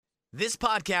This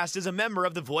podcast is a member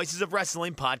of the Voices of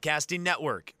Wrestling Podcasting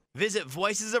Network. Visit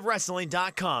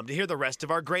voicesofwrestling.com to hear the rest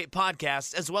of our great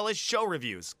podcasts, as well as show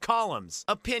reviews, columns,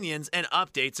 opinions, and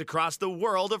updates across the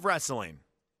world of wrestling.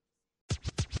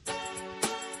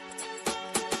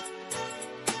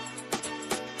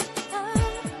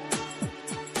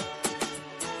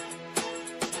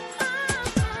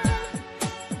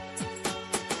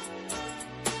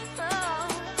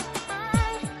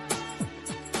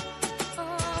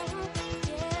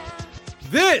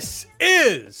 This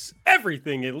is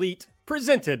Everything Elite,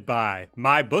 presented by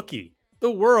MyBookie, the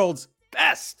world's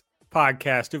best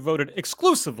podcast devoted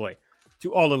exclusively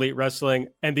to all elite wrestling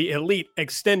and the elite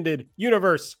extended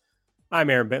universe. I'm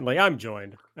Aaron Bentley. I'm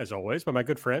joined, as always, by my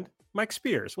good friend, Mike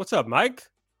Spears. What's up, Mike?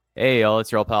 Hey, y'all,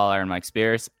 it's your old pal, Aaron Mike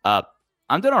Spears. I'm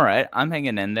doing all right. I'm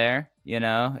hanging in there. You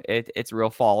know, it's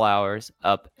real fall hours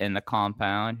up in the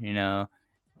compound, you know.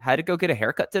 Had to go get a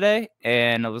haircut today,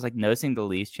 and I was like noticing the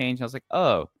leaves change. I was like,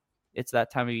 oh, it's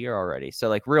that time of year already. So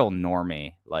like real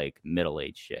normie, like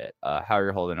middle-aged shit. How are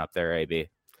you holding up there, AB?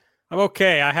 I'm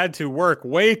okay. I had to work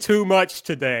way too much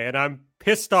today, and I'm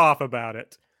pissed off about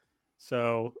it.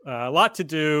 So a lot to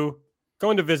do.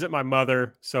 Going to visit my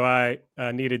mother, so I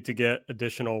needed to get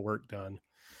additional work done.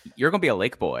 You're going to be a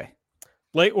lake boy.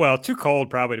 Well, too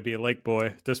cold probably to be a lake boy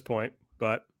at this point,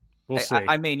 but we'll see.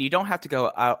 I mean, you don't have to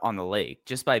go out on the lake.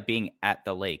 Just by being at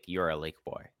the lake, you're a lake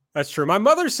boy. That's true. My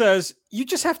mother says, you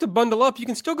just have to bundle up. You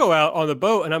can still go out on the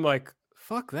boat. And I'm like,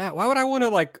 fuck that. Why would I want to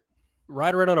like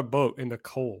ride around on a boat in the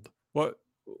cold? What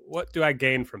do I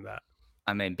gain from that?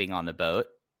 I mean, being on the boat,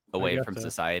 away from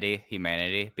society,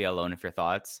 humanity, be alone with your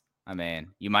thoughts. I mean,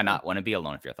 you might not want to be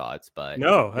alone with your thoughts, but...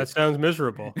 No, that sounds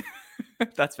miserable.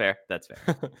 That's fair. That's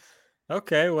fair.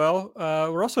 Okay, well,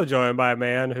 we're also joined by a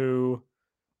man who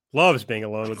loves being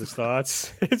alone with his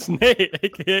thoughts. It's Nate,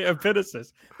 aka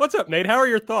Epitasis. What's up, Nate? How are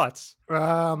your thoughts?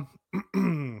 How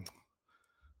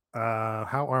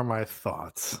are my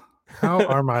thoughts? How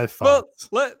are my thoughts?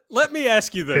 Well, let me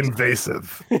ask you this.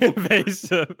 Invasive.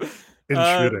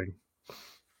 Intruding.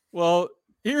 Well,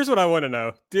 here's what I want to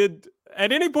know.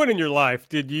 At any point in your life,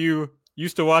 did you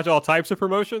used to watch all types of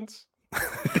promotions?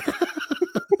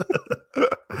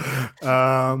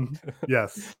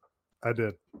 Yes, I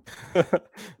did.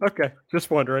 Okay,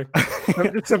 just wondering.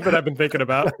 It's something I've been thinking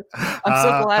about. I'm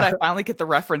so glad I finally get the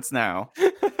reference now.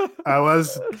 I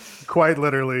was quite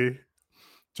literally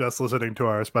just listening to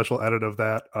our special edit of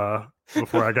that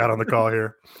before I got on the call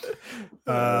here.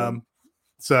 But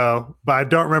I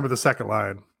don't remember the second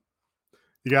line.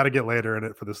 You got to get later in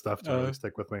it for this stuff to really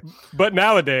stick with me. But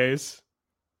nowadays,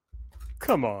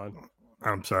 come on.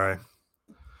 I'm sorry.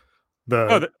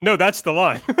 No, that's the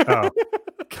line. Oh,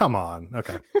 come on.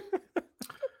 Okay.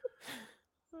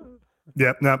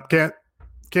 Yep. No,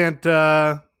 can't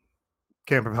propel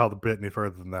the bit any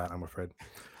further than that, I'm afraid.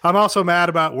 I'm also mad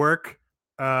about work.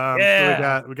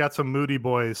 So we got some moody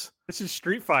boys. This is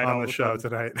Street Fight on the show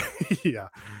tonight. Yeah.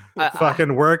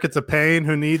 Fucking work. It's a pain.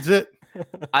 Who needs it?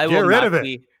 Get rid of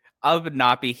it. I would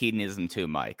not be hedonism to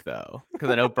Mike, though, because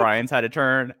I know Brian's had a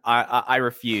turn. I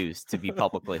refuse to be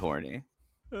publicly horny.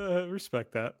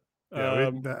 Respect that. Yeah,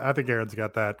 I think Aaron's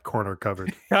got that corner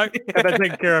covered. I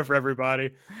take care of for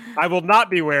everybody. I will not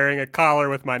be wearing a collar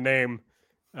with my name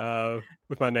on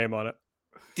it.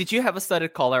 Did you have a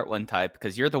studded collar at one type?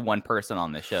 Because you're the one person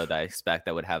on the show that I expect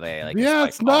that would have a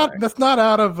it's not. That's not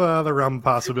out of the realm of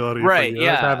possibility, right? For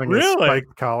yeah, having a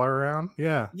spiked collar around.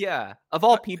 Yeah, yeah. Of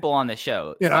all people on the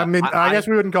show, yeah. I mean, I guess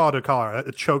we wouldn't call it a collar.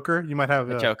 A choker. You might have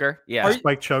a choker. Yeah, a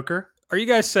spiked choker. Are you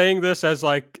guys saying this as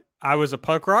like I was a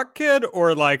punk rock kid,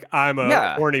 or like I'm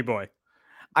a horny boy?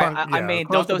 I mean,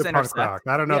 don't those intersect? Rock.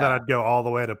 I don't know that I'd go all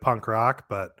the way to punk rock,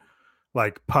 but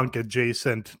like punk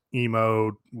adjacent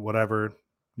emo, whatever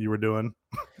you were doing,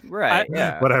 right?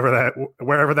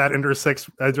 Wherever that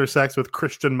intersects with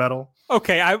Christian metal.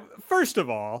 Okay, first of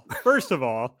all,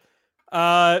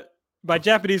 my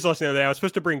Japanese lesson the other day, I was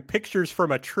supposed to bring pictures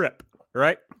from a trip,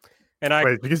 right? And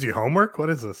wait, gives you homework? What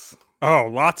is this? Oh,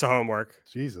 lots of homework.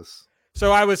 Jesus.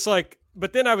 So I was like,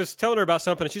 but then I was telling her about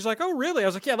something, and she's like, "Oh, really?" I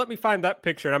was like, "Yeah, let me find that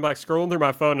picture." And I'm like scrolling through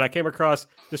my phone, and I came across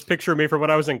this picture of me from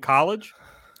when I was in college.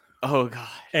 Oh God!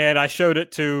 And I showed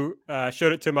it to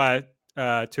my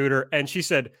tutor, and she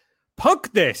said,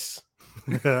 "Punk this."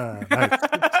 Nice. So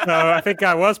I think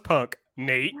I was punk,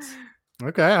 Nate.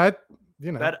 Okay,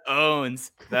 that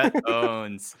owns.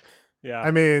 Yeah,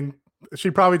 I mean, she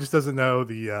probably just doesn't know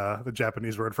the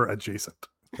Japanese word for adjacent.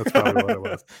 That's probably what it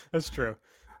was. That's true.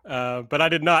 But I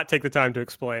did not take the time to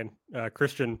explain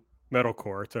Christian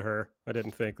metalcore to her. I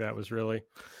didn't think that was really.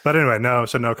 But anyway, no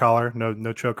collar,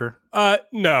 no choker.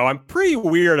 No, I'm pretty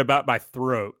weird about my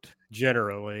throat.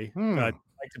 generally. Hmm. Like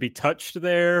to be touched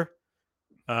there.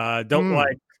 Don't Hmm.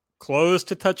 like clothes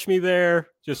to touch me there.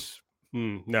 Just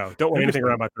no, don't want anything Interesting.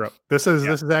 around my throat. This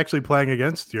is actually playing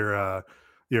against your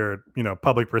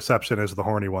public perception as the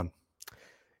horny one.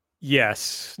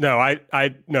 Yes. No, I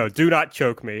no, do not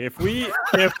choke me.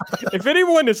 If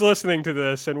anyone is listening to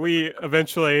this and we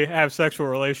eventually have sexual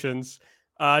relations,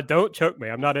 don't choke me.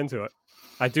 I'm not into it.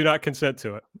 I do not consent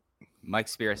to it. Mike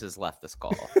Spears has left this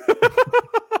call.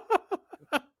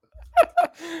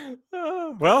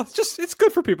 Well, it's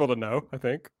good for people to know, I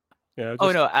think. Yeah.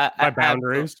 Oh no, my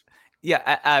boundaries.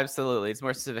 Yeah, absolutely. It's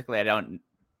more specifically, I don't.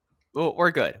 Well,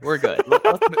 we're good. We're good.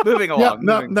 Moving along.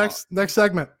 Next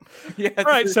segment. Yeah. All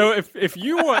right. So if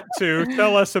you want to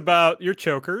tell us about your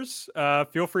chokers,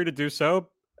 feel free to do so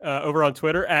over on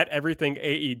Twitter at Everything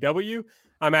AEW.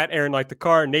 I'm at Aaron Like the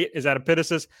Car. Nate is at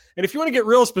Epitasis. And if you want to get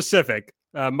real specific,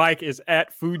 Mike is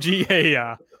at Fuji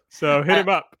Heya. So hit him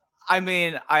up. I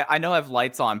mean, I know I have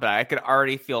lights on, but I could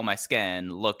already feel my skin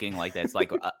looking like that's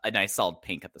like a nice solid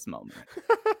pink at this moment.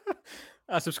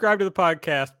 Subscribe to the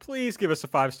podcast. Please give us a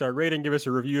 5-star rating. Give us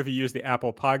a review if you use the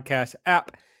Apple Podcast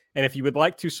app. And if you would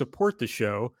like to support the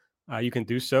show, you can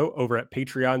do so over at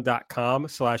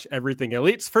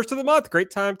patreon.com/everythingelites. First of the month.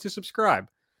 Great time to subscribe.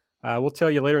 We'll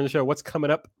tell you later in the show what's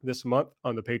coming up this month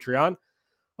on the Patreon.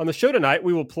 On the show tonight,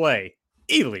 we will play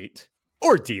Elite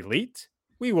or Delete.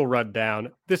 We will run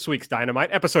down this week's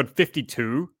Dynamite, episode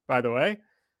 52, by the way.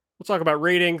 We'll talk about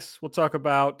ratings. We'll talk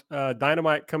about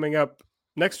Dynamite coming up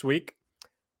next week.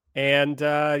 And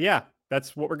yeah,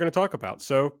 that's what we're going to talk about.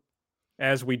 So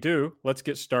as we do, let's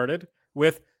get started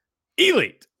with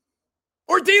Elite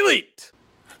or Delete.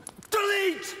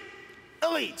 Delete!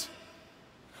 Elite!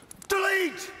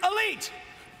 Delete! Elite!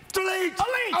 Delete!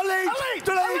 Elite! Elite! Delete! Elite!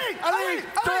 Delete!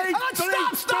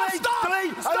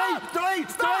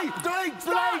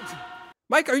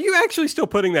 Mike, are you actually still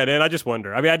putting that in? I just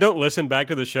wonder. I mean, I don't listen back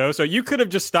to the show, so you could have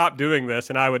just stopped doing this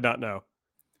and I would not know.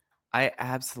 I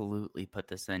absolutely put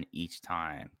this in each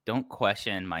time. Don't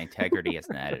question my integrity as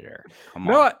an editor. Come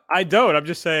on. No, I don't. I'm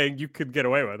just saying you could get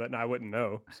away with it and I wouldn't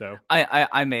know. So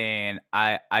I mean,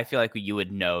 I feel like you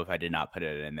would know if I did not put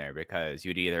it in there, because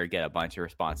you'd either get a bunch of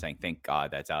response saying, thank God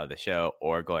that's out of the show,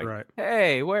 or going, right.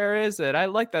 Hey, where is it? I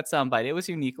like that soundbite. It was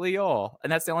uniquely y'all.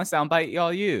 And that's the only soundbite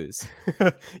y'all use.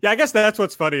 Yeah, I guess that's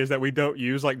what's funny is that we don't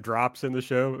use like drops in the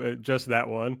show, just that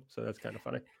one. So that's kind of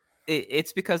funny.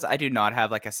 It's because I do not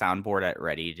have like a soundboard at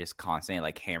ready, just constantly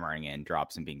like hammering in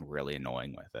drops and being really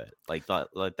annoying with it. Like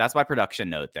that's my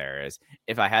production note there is,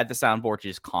 if I had the soundboard to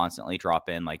just constantly drop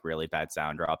in like really bad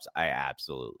sound drops, I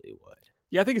absolutely would.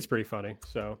 Yeah, I think it's pretty funny.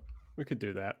 So we could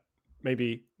do that.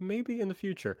 Maybe in the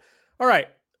future. All right.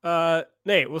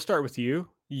 Nate, we'll start with you.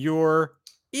 Your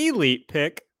Elite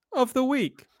pick of the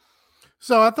week.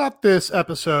 So I thought this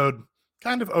episode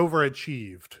kind of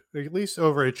overachieved, at least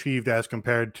overachieved as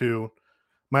compared to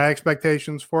my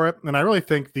expectations for it. And I really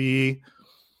think the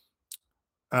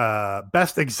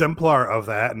best exemplar of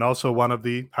that, and also one of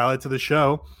the highlights of the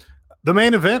show, the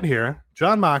main event here,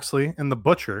 Jon Moxley and the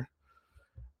Butcher.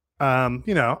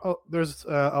 There's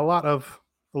a lot of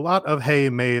hay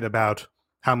made about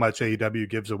how much AEW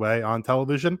gives away on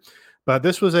television, but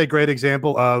this was a great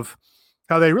example of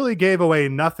how they really gave away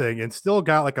nothing and still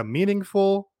got like a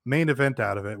meaningful main event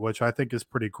out of it, which I think is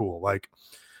pretty cool. Like,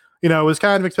 I was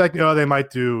kind of expecting, they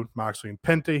might do Moxley and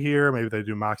Penta here. Maybe they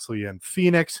do Moxley and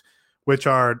Phoenix, which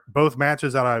are both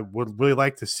matches that I would really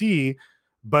like to see.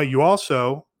 But you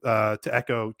also, to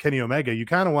echo Kenny Omega, you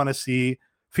kind of want to see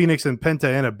Phoenix and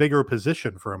Penta in a bigger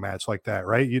position for a match like that,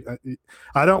 right?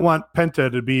 I don't want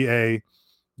Penta to be a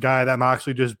guy that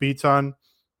Moxley just beats on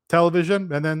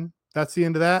television, and then that's the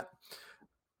end of that.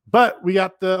 But we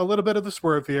got a little bit of the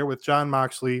swerve here with Jon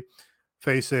Moxley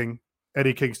facing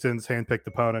Eddie Kingston's handpicked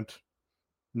opponent.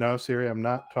 No, Siri, I'm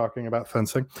not talking about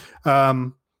fencing.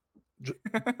 Eddie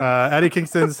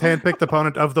Kingston's handpicked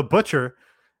opponent of the Butcher.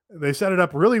 They set it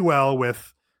up really well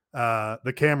with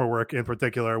the camera work in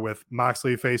particular, with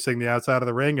Moxley facing the outside of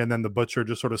the ring and then the Butcher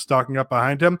just sort of stalking up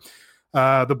behind him.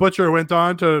 The Butcher went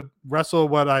on to wrestle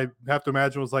what I have to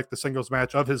imagine was like the singles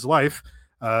match of his life.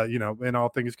 In all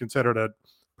things considered, a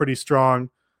pretty strong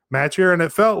match here, and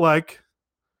it felt like,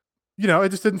 it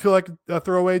just didn't feel like a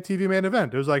throwaway TV main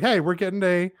event. It was like, hey, we're getting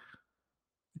a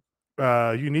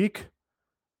unique,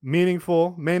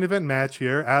 meaningful main event match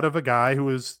here out of a guy who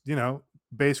was,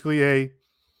 basically a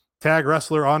tag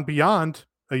wrestler on Beyond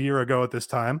a year ago at this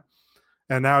time,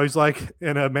 and now he's like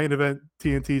in a main event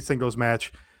TNT singles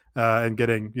match and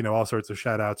getting, all sorts of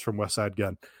shout outs from West Side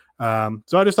Gun.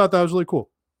 So I just thought that was really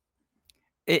cool.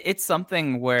 It's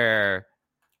something where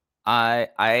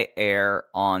I err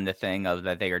on the thing of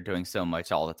that they are doing so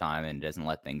much all the time and doesn't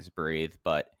let things breathe.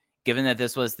 But given that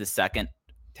this was the second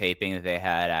taping that they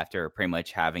had after pretty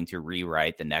much having to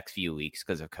rewrite the next few weeks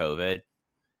because of COVID,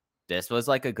 this was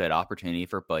like a good opportunity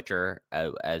for Butcher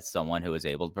as someone who was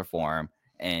able to perform,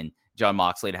 and Jon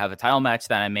Moxley to have a title match.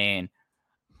 That, I mean,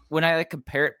 when I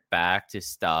compare it back to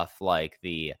stuff like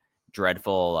the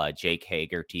dreadful Jake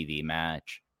Hager TV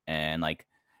match and like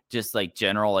just like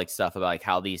general like stuff about like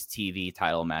how these TV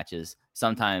title matches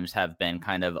sometimes have been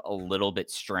kind of a little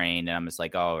bit strained, and I'm just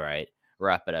like, all right,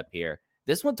 wrap it up here.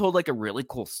 This one told like a really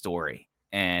cool story,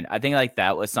 and I think like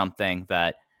that was something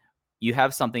that you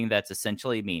have something that's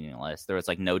essentially meaningless. There was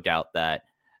like no doubt that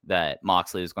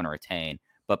Moxley was going to retain,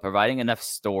 but providing enough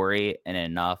story and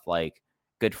enough like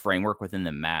good framework within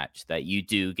the match that you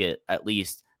do get at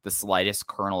least the slightest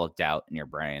kernel of doubt in your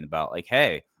brain about like,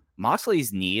 hey,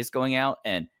 Moxley's knee is going out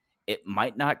and it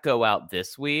might not go out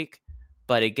this week,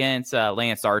 but against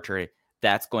Lance Archer,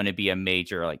 that's going to be a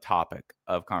major like topic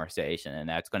of conversation, and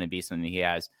that's going to be something he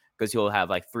has because he'll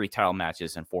have like 3 title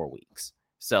matches in 4 weeks.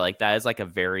 So like that is like a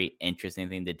very interesting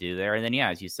thing to do there. And then, yeah,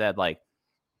 as you said, like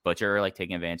Butcher, like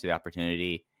taking advantage of the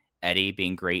opportunity, Eddie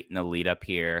being great in the lead up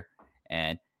here,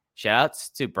 and shout outs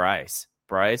to Bryce.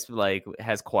 Bryce like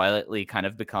has quietly kind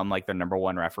of become like their number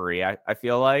one referee, I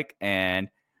feel like, and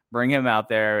bring him out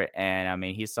there. And I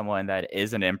mean, he's someone that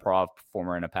is an improv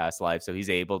performer in a past life. So he's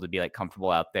able to be like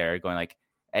comfortable out there going like,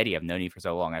 Eddie, I've known you for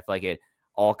so long. I feel like it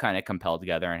all kind of compelled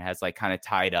together and has like kind of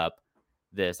tied up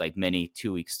this like mini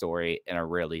 2-week story in a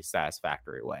really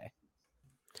satisfactory way.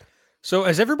 So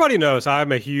as everybody knows,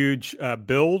 I'm a huge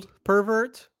build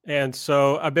pervert. And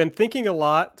so I've been thinking a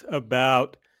lot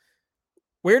about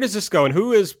where does this go and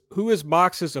who is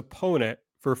Mox's opponent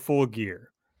for Full Gear.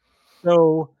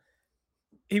 So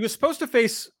he was supposed to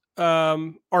face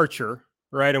Archer,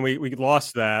 right? And we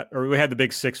lost that, or we had the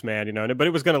big 6-man, you know, but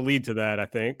it was going to lead to that, I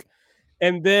think.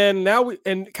 And then now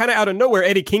and kind of out of nowhere,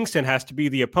 Eddie Kingston has to be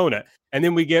the opponent. And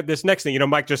then we get this next thing, you know,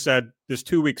 Mike just said this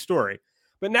 2-week story.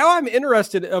 But now I'm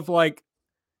interested of like,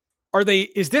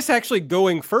 is this actually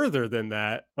going further than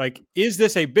that? Like, is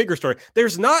this a bigger story?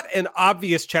 There's not an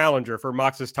obvious challenger for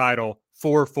Mox's title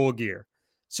for Full Gear.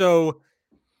 So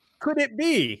could it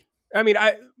be? I mean,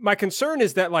 my concern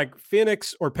is that like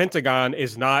Phoenix or Pentagon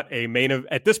is not a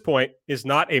at this point is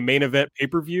not a main event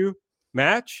pay-per-view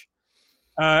match.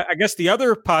 I guess the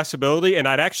other possibility, and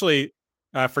I'd actually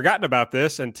forgotten about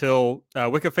this until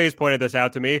WikiFace pointed this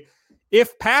out to me.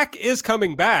 If Pac is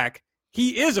coming back,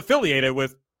 he is affiliated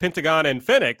with Pentagon and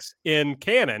Phoenix in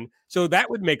canon, so that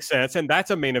would make sense, and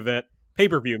that's a main event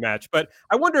pay-per-view match. But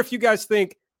I wonder if you guys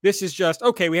think this is just,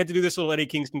 okay, we had to do this little Eddie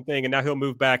Kingston thing, and now he'll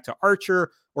move back to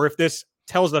Archer, or if this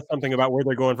tells us something about where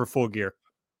they're going for Full Gear.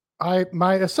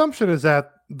 My assumption is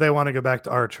that they want to go back to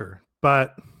Archer,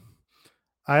 but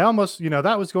I almost,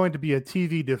 that was going to be a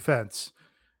TV defense.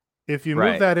 If you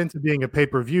move that into being a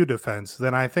pay-per-view defense,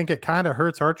 then I think it kind of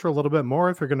hurts Archer a little bit more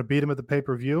if you're going to beat him at the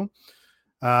pay-per-view.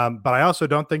 But I also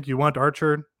don't think you want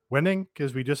Archer winning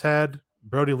because we just had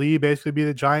Brody Lee basically be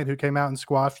the giant who came out and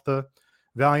squashed the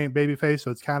Valiant babyface.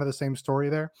 So it's kind of the same story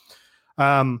there.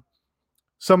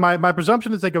 So my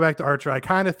presumption is they go back to Archer. I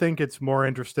kind of think it's more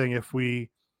interesting if we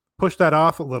push that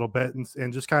off a little bit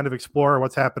and just kind of explore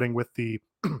what's happening with the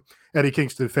Eddie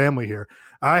Kingston family here.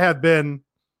 I have been,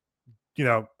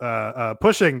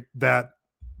 pushing that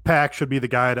Pac should be the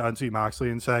guy to unseat Moxley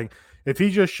and saying, if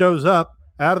he just shows up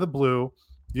out of the blue,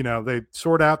 they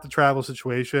sort out the travel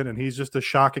situation and he's just a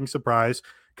shocking surprise,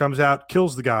 comes out,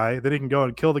 kills the guy, then he can go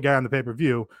and kill the guy on the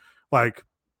pay-per-view. Like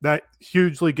that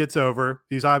hugely gets over.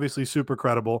 He's obviously super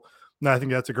credible. And I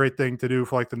think that's a great thing to do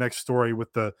for like the next story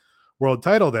with the world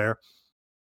title there.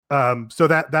 So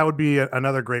that would be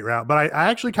another great route. But I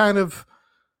actually kind of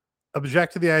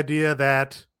object to the idea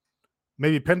that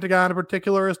maybe Pentagon in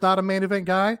particular is not a main event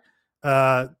guy.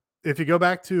 If you go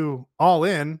back to All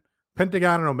In,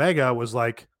 Pentagon and Omega was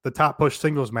like the top push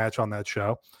singles match on that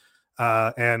show,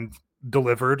 and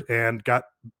delivered and got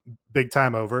big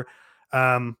time over.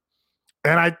 And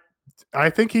I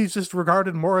think he's just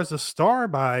regarded more as a star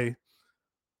by,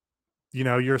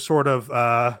 your sort of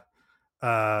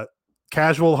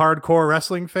casual hardcore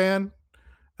wrestling fan.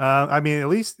 I mean, at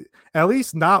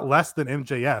least not less than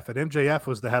MJF, and MJF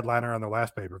was the headliner on the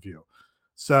last pay-per-view.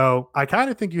 So I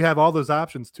kind of think you have all those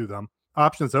options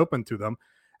open to them.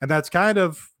 And that's kind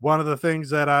of one of the things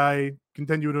that I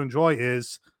continue to enjoy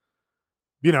is,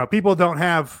 people don't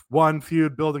have one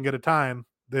feud building at a time.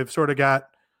 They've sort of got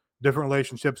different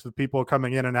relationships with people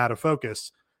coming in and out of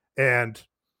focus. And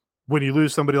when you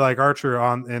lose somebody like Archer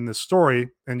in this story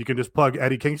and you can just plug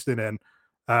Eddie Kingston in,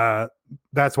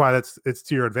 that's why it's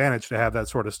to your advantage to have that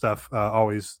sort of stuff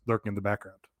always lurking in the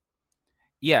background.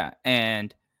 Yeah,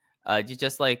 and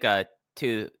just like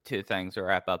two things to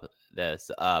wrap up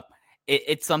this up.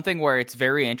 It's something where it's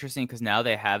very interesting because now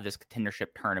they have this contendership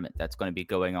tournament that's going to be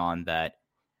going on. That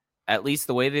at least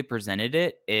the way they presented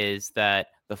it is that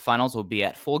the finals will be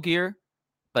at Full Gear,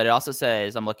 but it also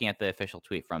says, I'm looking at the official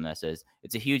tweet from this, is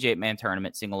it's a huge 8-man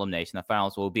tournament, single elimination. The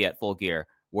finals will be at Full Gear,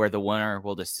 where the winner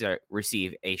will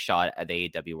receive a shot at the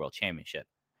AEW World Championship.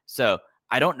 So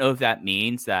I don't know if that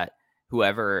means that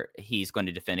whoever he's going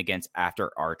to defend against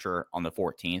after Archer on the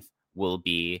 14th will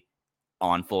be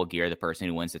on Full Gear, the person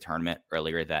who wins the tournament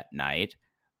earlier that night.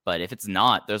 But if it's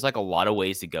not, there's like a lot of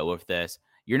ways to go with this.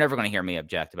 You're never going to hear me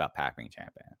object about Pac being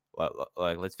champion.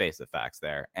 Like, let's face the facts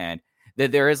there. And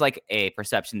there is like a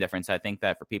perception difference. I think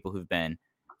that for people who've been,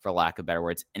 for lack of better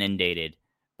words, inundated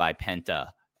by Penta,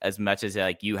 as much as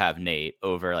like you have, Nate,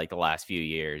 over like the last few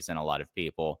years, and a lot of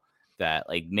people, that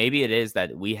like maybe it is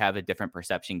that we have a different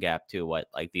perception gap to what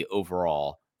like the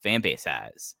overall fan base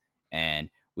has. And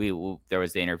there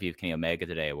was the interview of Kenny Omega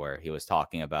today where he was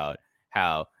talking about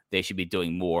how they should be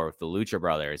doing more with the Lucha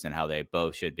Brothers and how they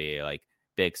both should be like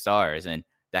big stars. And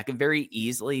that could very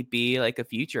easily be like a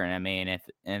future. And I mean, if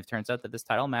it turns out that this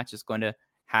title match is going to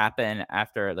happen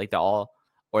after like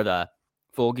the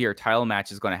Full Gear title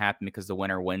match is going to happen because the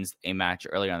winner wins a match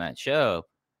early on that show,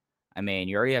 I mean,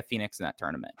 you already have Phoenix in that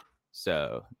tournament.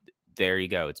 So there you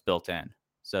go. It's built in.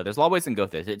 So there's a lot of ways to go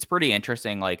with this. It's pretty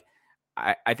interesting. Like,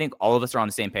 I think all of us are on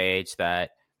the same page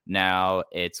that now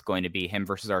it's going to be him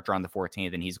versus Archer on the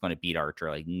 14th, and he's going to beat Archer.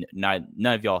 Like, neither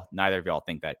of y'all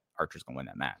think that Archer's going to win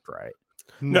that match, right?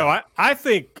 No, I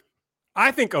think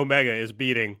Omega is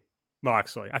beating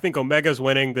Moxley. I think Omega's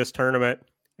winning this tournament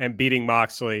and beating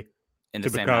Moxley In the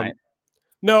same night.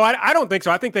 No, I don't think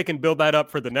so. I think they can build that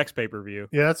up for the next pay-per-view.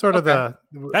 Yeah, that's sort of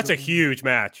that's a huge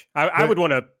match. I would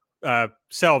want to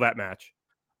sell that match.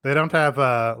 They don't have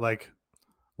like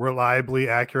reliably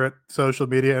accurate social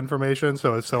media information,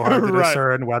 so it's so hard to Right.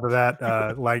 discern whether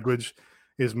that language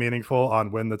is meaningful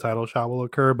on when the title shot will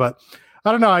occur. But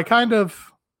I don't know. I kind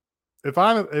of, if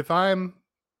I'm,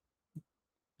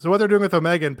 so what they're doing with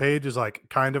Omega and Page is like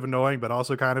kind of annoying, but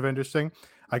also kind of interesting.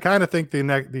 I kind of think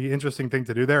the interesting thing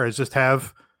to do there is just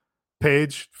have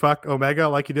Page fuck Omega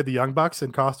like he did the Young Bucks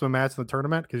and cost him a match in the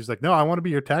tournament, because he's like, no, I want to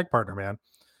be your tag partner, man.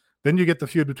 Then you get the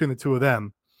feud between the two of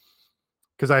them.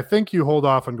 Because I think you hold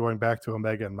off on going back to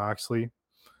Omega and Moxley.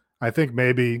 I think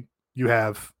maybe you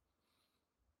have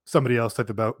somebody else take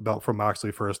the belt from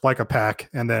Moxley first, like a Pac,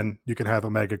 and then you can have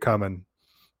Omega come and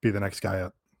be the next guy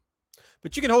up.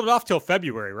 But you can hold it off till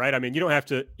February, right? I mean, you don't have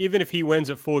to, even if he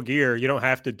wins at Full Gear, you don't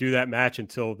have to do that match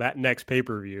until that next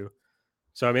pay-per-view.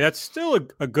 So, I mean, that's still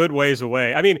a good ways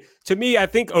away. I mean, to me, I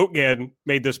think Oatgan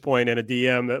made this point in a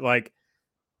DM that, like,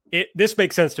 this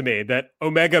makes sense to me, that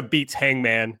Omega beats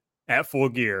Hangman at Full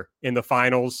Gear in the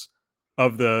finals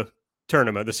of the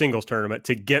tournament, the singles tournament,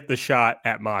 to get the shot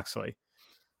at Moxley.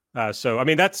 So, I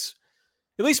mean, that's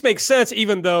at least makes sense,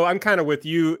 even though I'm kind of with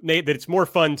you, Nate, that it's more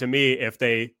fun to me if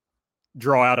they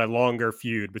draw out a longer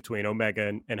feud between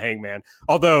Omega and Hangman.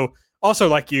 Although, also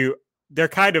like you, they're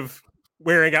kind of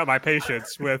wearing out my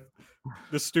patience with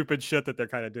the stupid shit that they're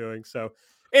kind of doing. So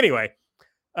anyway,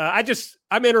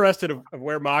 I'm interested of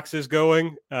where Mox is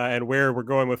going and where we're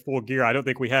going with Full Gear. I don't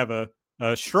think we have a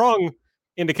strong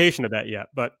indication of that yet.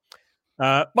 But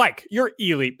Mike, your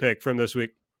elite pick from this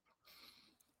week.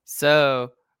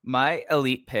 So my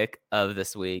elite pick of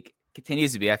this week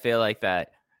continues to be, I feel like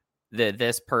that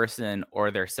this person or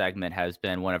their segment has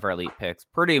been one of our elite picks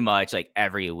pretty much like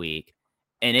every week.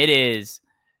 And it is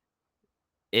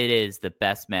the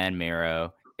best man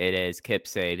Miro. It is Kip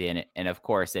Sabian. And of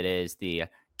course it is the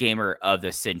gamer of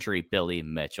the century, Billy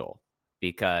Mitchell,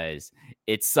 because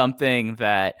it's something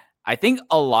that I think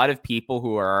a lot of people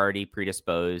who are already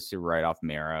predisposed to write off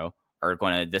Miro are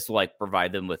going to, this will like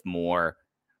provide them with more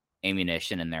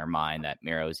ammunition in their mind that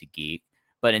Miro is a geek.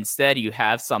 But instead you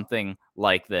have something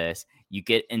like this, you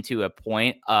get into a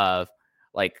point of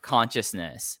like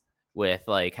consciousness with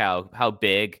like how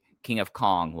big King of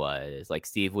Kong was, like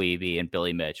Steve Wiebe and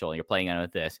Billy Mitchell, and you're playing on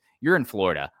with this. You're in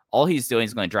Florida. All he's doing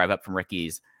is going to drive up from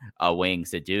Ricky's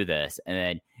wings to do this. And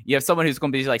then you have someone who's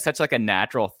going to be like such like a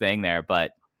natural thing there,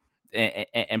 but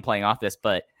and playing off this.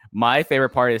 But my favorite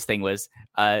part of this thing was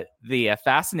the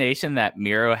fascination that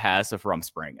Miro has of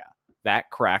Rumspringa.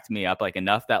 That cracked me up like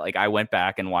enough that like I went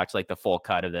back and watched like the full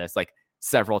cut of this like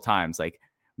several times. Like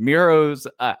Miro's,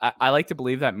 I like to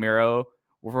believe that Miro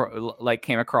like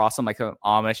came across him like an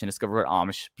Amish and discovered what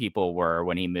Amish people were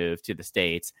when he moved to the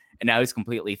States, and now he's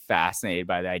completely fascinated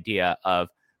by the idea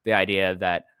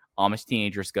that Amish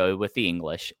teenagers go with the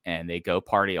English and they go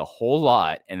party a whole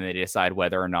lot and they decide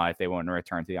whether or not if they want to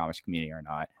return to the Amish community or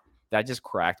not. That just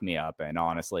cracked me up. And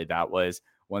honestly, that was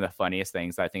one of the funniest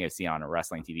things I think I've seen on a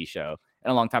wrestling TV show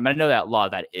in a long time. And I know that a lot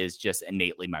of that is just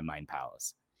innately my mind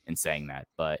palace in saying that,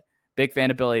 but big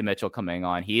fan of Billy Mitchell coming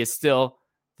on. He is still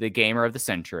the gamer of the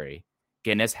century.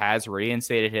 Guinness has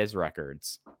reinstated his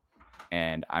records.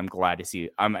 And I'm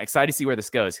excited to see where this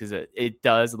goes, because it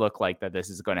does look like that this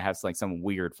is going to have like some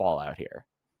weird fallout here.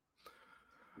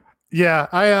 Yeah,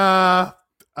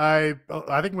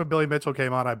 I think when Billy Mitchell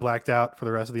came on, I blacked out for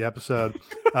the rest of the episode.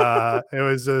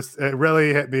 It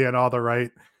really hit me in all the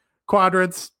right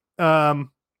quadrants.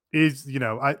 He's,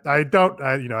 I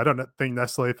don't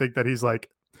necessarily think that he's like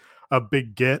a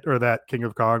big get, or that King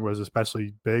of Kong was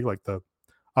especially big. Like, the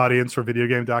audience for video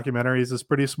game documentaries is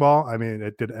pretty small. I mean,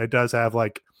 it does have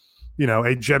like,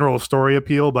 a general story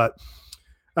appeal, but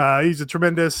he's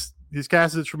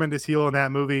cast as a tremendous heel in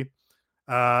that movie.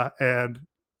 And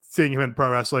seeing him in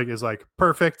pro wrestling is like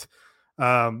perfect.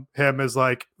 Him as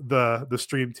like the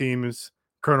stream team's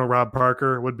Colonel Rob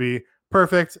Parker would be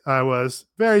perfect. I was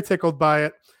very tickled by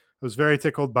it. I was very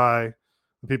tickled by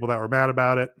the people that were mad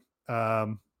about it.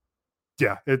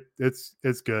 Yeah,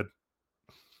 it's good.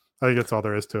 I think that's all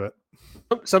there is to it.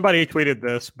 Somebody tweeted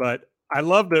this, but I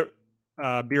love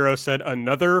that Bureau said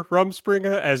another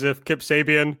Rumspringa, as if Kip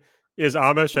Sabian is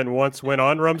Amish and once went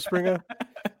on Rumspringa.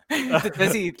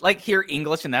 Does he like hear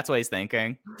English and that's what he's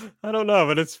thinking? I don't know,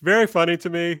 but it's very funny to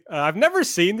me. I've never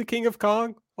seen The King of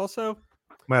Kong. Also,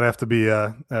 might have to be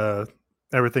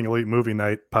Everything Elite movie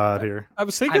night pod here. I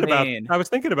was thinking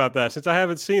about that since I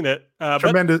haven't seen it.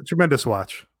 Tremendous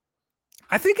watch.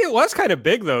 I think it was kind of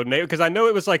big though, Nate, because I know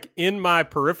it was like in my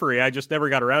periphery. I just never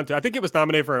got around to it. I think it was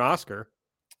nominated for an Oscar.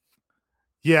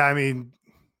 Yeah, I mean,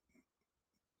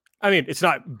 it's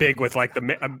not big with like the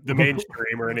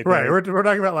mainstream or anything. Right. We're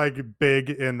talking about like big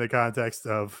in the context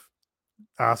of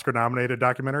Oscar nominated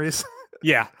documentaries.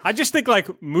 Yeah. I just think like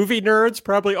movie nerds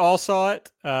probably all saw it,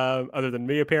 other than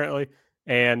me apparently,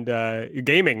 and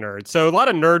gaming nerds. So a lot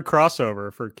of nerd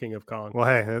crossover for King of Kong. Well,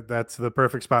 hey, that's the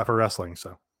perfect spot for wrestling.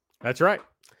 So that's right.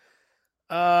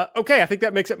 Okay. I think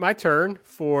that makes it my turn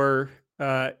for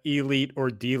Elite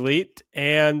or Delete.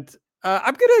 And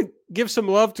I'm going to give some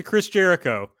love to Chris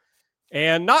Jericho.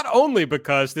 And not only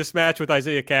because this match with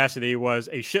Isaiah Cassidy was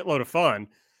a shitload of fun,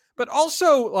 but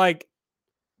also like,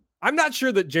 I'm not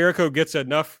sure that Jericho gets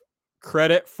enough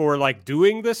credit for like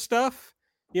doing this stuff.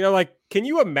 Like, can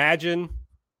you imagine,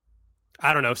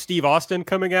 I don't know, Steve Austin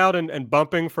coming out and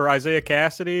bumping for Isaiah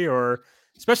Cassidy, or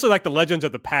especially like the legends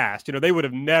of the past? They would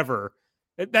have never,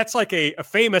 that's like a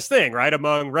famous thing, right?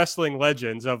 Among wrestling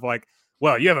legends of like,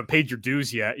 well, you haven't paid your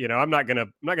dues yet. I'm not going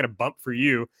to bump for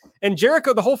you. And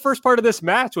Jericho, the whole first part of this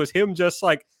match was him just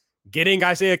like getting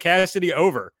Isaiah Cassidy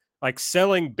over, like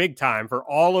selling big time for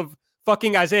all of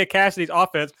fucking Isaiah Cassidy's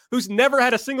offense, who's never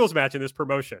had a singles match in this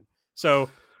promotion. So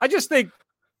I just think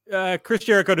Chris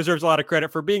Jericho deserves a lot of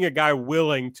credit for being a guy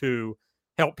willing to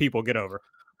help people get over.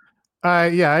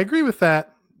 Yeah, I agree with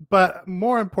that. But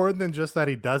more important than just that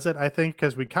he does it, I think,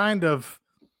 because we kind of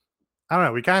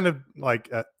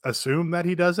like assume that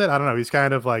he does it. I don't know. He's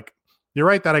kind of like, you're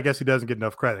right that I guess he doesn't get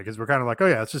enough credit, because we're kind of like, oh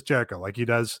yeah, it's just Jericho. Like he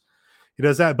does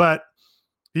that. But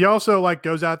he also like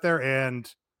goes out there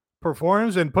and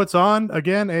performs and puts on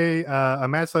again a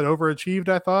match that overachieved.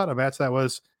 I thought a match that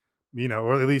was,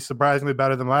 or at least surprisingly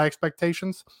better than my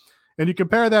expectations. And you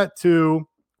compare that to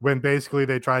when basically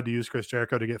they tried to use Chris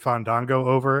Jericho to get Fandango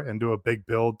over and do a big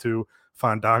build to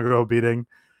Fandango beating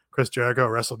Chris Jericho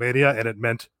at WrestleMania, and it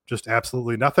meant just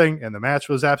absolutely nothing, and the match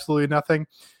was absolutely nothing.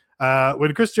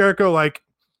 When Chris Jericho like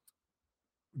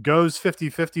goes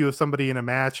 50-50 with somebody in a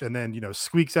match and then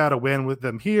squeaks out a win with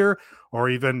them here, or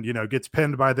even gets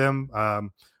pinned by them,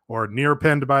 or near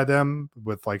pinned by them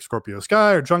with like Scorpio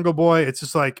Sky or Jungle Boy, it's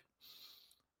just like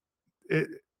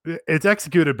it's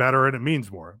executed better and it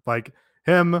means more. Like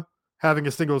him having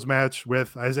a singles match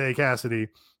with Isaiah Cassidy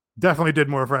definitely did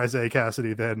more for Isaiah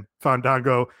Cassidy than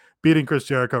Fandango beating Chris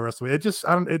Jericho wrestling. It just,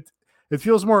 it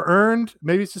feels more earned.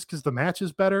 Maybe it's just because the match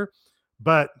is better,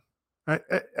 but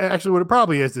actually what it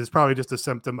probably is probably just a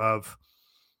symptom of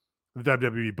the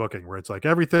WWE booking, where it's like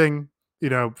everything,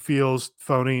 feels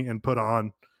phony and put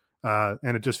on.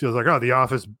 And it just feels like, oh, The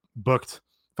Office booked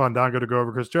Fandango to go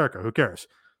over Chris Jericho. Who cares?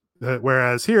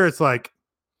 Whereas here it's like,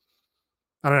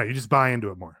 I don't know, you just buy into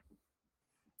it more.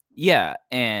 Yeah.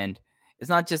 And it's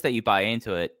not just that you buy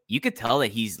into it. You could tell that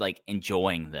he's like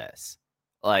enjoying this.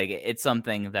 Like it's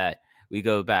something that we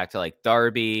go back to like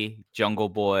Darby, Jungle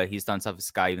Boy. He's done stuff with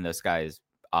Sky, even though Sky is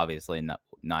obviously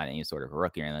not any sort of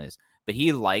rookie or anything. but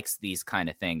he likes these kind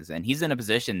of things. And he's in a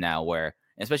position now where,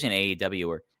 especially in AEW,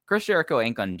 where Chris Jericho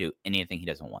ain't going to do anything he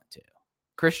doesn't want to.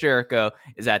 Chris Jericho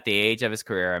is at the age of his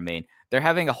career. I mean, they're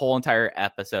having a whole entire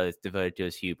episode that's devoted to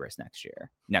his hubris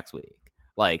next week.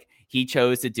 Like, he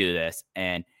chose to do this,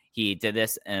 and he did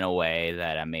this in a way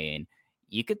that, I mean,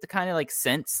 you get to kind of like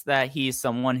sense that he's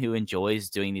someone who enjoys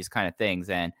doing these kind of things.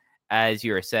 And as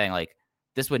you were saying, like,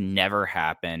 this would never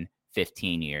happen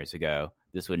 15 years ago.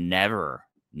 This would never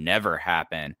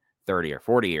happen 30 or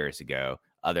 40 years ago,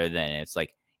 other than it's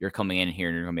like, you're coming in here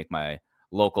and you're going to make my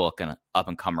local up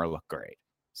and comer look great.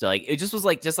 So like, it just was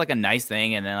like, just like a nice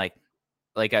thing. And then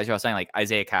like as you were saying, like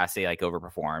Isaiah Cassidy, like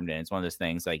overperformed. And it's one of those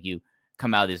things, like, you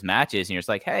come out of these matches and you're just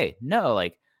like, hey, no,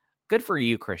 like, good for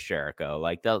you, Chris Jericho.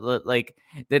 Like,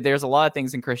 there's a lot of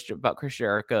things about Chris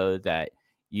Jericho that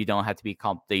you don't have to be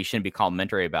that you shouldn't be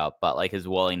complimentary about, but like his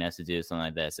willingness to do something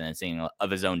like this and seeing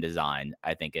of his own design,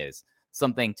 I think is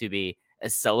something to be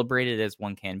as celebrated as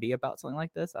one can be about something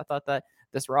like this. I thought that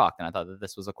this rocked, and I thought that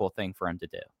this was a cool thing for him to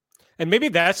do. And maybe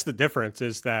that's the difference,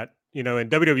 is that, you know, in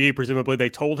WWE, presumably they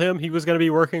told him he was going to be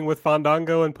working with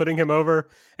Fandango and putting him over.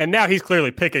 And now he's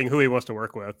clearly picking who he wants to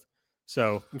work with.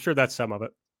 So I'm sure that's some of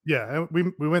it. Yeah,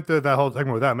 and we went through that whole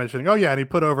segment without mentioning, oh, yeah, and he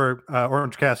put over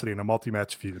Orange Cassidy in a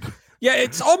multi-match feud. Yeah,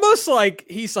 it's almost like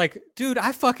he's like, dude,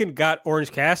 I fucking got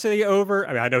Orange Cassidy over.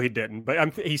 I mean, I know he didn't,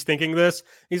 but he's thinking this.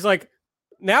 He's like,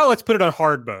 now let's put it on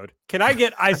hard mode. Can I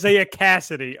get Isaiah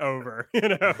Cassidy over? You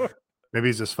know? Maybe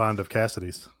he's just fond of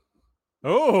Cassidy's.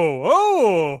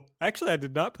 Oh, actually, I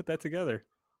did not put that together.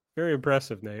 Very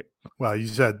impressive, Nate. Well, you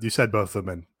said both of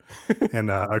them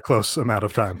in a close amount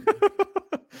of time.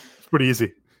 It's pretty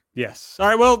easy. Yes. All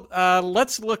right. Well,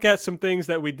 let's look at some things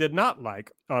that we did not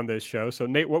like on this show. So,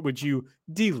 Nate, what would you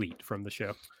delete from the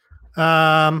show?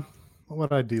 What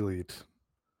would I delete?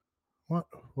 What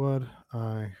would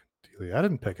I delete? I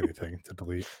didn't pick anything to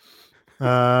delete.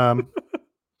 I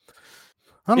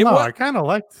don't know. I kind of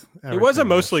liked it. Was a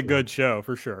mostly good show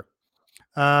for sure.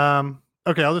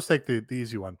 Okay, I'll just take the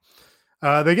easy one.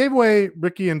 They gave away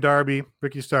Ricky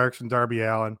Starks and Darby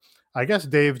Allin. I guess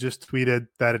Dave just tweeted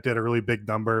that it did a really big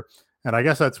number, and I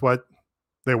guess that's what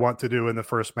they want to do in the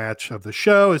first match of the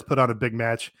show, is put on a big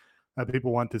match that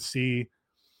people want to see,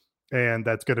 and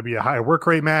that's going to be a high work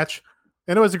rate match.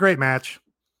 And it was a great match.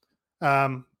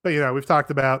 But, you know, we've talked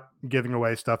about giving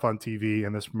away stuff on TV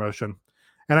in this promotion,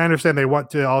 and I understand they want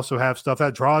to also have stuff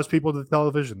that draws people to the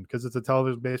television because it's a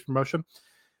television-based promotion.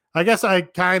 I guess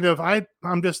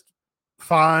I'm just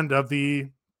fond of the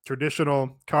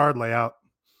traditional card layout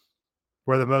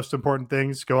where the most important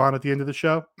things go on at the end of the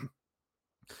show.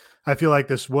 I feel like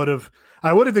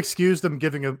I would have excused them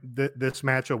giving this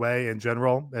match away in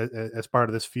general as part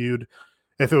of this feud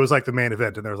if it was like the main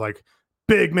event and there was like,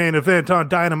 big main event on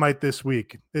Dynamite this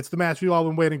week. It's the match we've all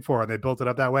been waiting for, and they built it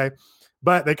up that way.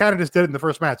 But they kind of just did it in the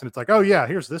first match, and it's like, oh yeah,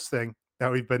 here's this thing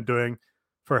that we've been doing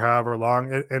for however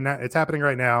long, and it's happening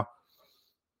right now.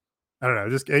 I don't know,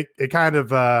 just it kind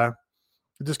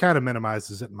of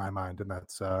minimizes it in my mind, and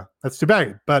that's too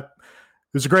bad. But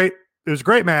it was a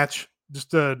great match. There's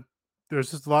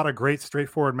just a lot of great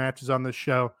straightforward matches on this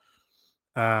show,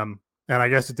 and I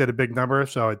guess it did a big number,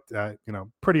 so it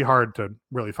pretty hard to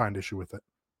really find issue with it.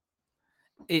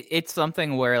 It's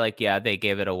something where, like, yeah, they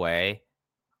gave it away,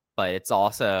 but it's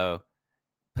also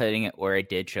putting it where it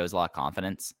did shows a lot of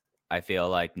confidence. I feel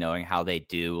like knowing how they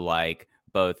do, like,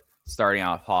 both starting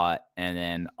out hot and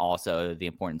then also the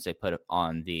importance they put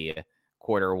on the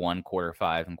quarter 1, quarter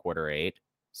 5, and quarter 8.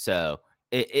 So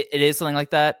it is something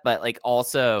like that. But, like,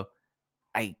 also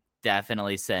I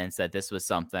definitely sense that this was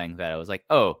something that I was like,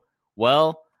 oh,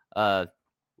 well,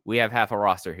 we have half a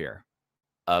roster here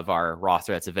of our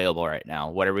roster that's available right now.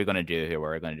 What are we going to do here? What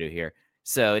are we going to do here?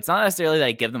 So it's not necessarily that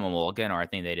I give them a mulligan or I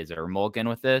think they deserve a mulligan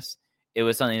with this. It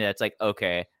was something that's like,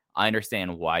 okay, I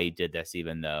understand why you did this,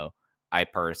 even though I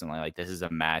personally, like, this is a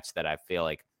match that I feel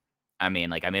like, I mean,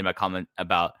 like, I made my comment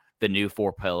about the new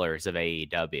 4 pillars of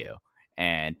AEW,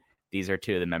 and these are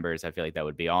 2 of the members I feel like that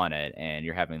would be on it, and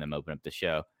you're having them open up the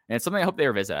show. And it's something I hope they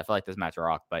revisit. I feel like this match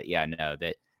rocked, but yeah, no,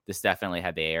 that this definitely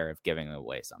had the air of giving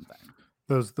away something.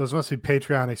 Those must be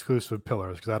Patreon exclusive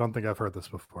pillars, because I don't think I've heard this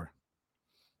before.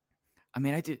 I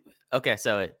mean, I do. Okay,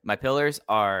 so my pillars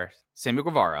are Sammy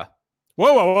Guevara.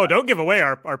 Whoa. Don't give away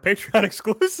our Patreon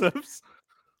exclusives.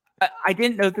 I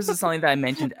didn't know this is something that I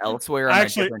mentioned elsewhere. I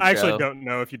actually don't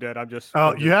know if you did. I'm just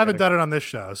you haven't done it on this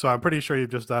show, so I'm pretty sure you've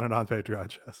just done it on Patreon,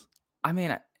 Jess. I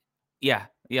mean, yeah.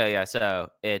 So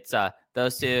it's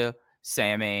those 2,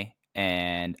 Sammy,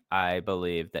 and I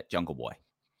believe that Jungle Boy.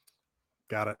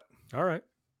 Got it. All right.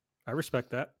 I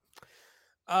respect that.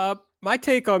 My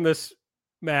take on this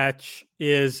match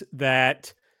is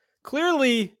that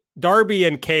clearly Darby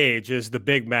and Cage is the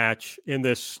big match in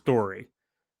this story.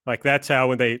 Like that's how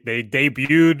when they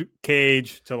debuted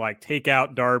Cage to like take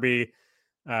out Darby,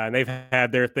 and they've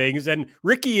had their things. And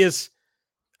Ricky is,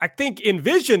 I think,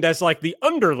 envisioned as like the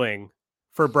underling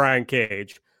for Brian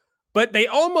Cage, but they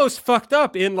almost fucked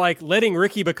up in like letting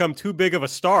Ricky become too big of a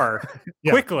star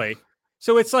quickly.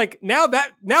 So it's like now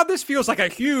this feels like a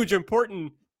huge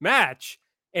important match,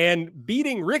 and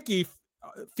beating Ricky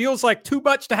feels like too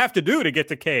much to have to do to get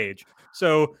to Cage.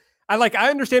 So I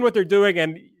understand what they're doing,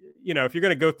 and if you're going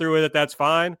to go through with it, that's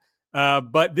fine.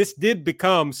 But this did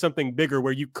become something bigger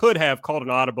where you could have called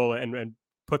an audible and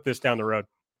put this down the road.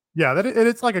 Yeah,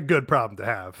 it's like a good problem to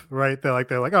have, right? They're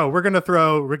like, oh, we're going to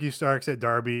throw Ricky Starks at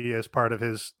Darby as part of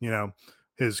his,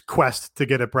 his quest to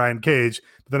get at Brian Cage.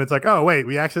 But then it's like, oh, wait,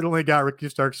 we accidentally got Ricky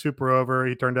Starks super over.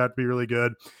 He turned out to be really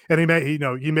good. And he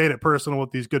made it personal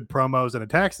with these good promos and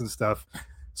attacks and stuff.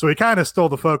 So he kind of stole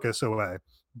the focus away,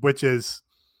 which is,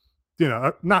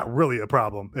 not really a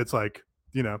problem. It's like,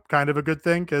 kind of a good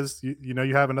thing because,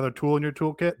 you have another tool in your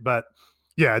toolkit. But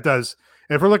yeah, it does.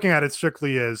 If we're looking at it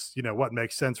strictly as, what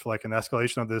makes sense for like an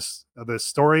escalation of this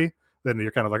story, then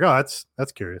you're kind of like, oh,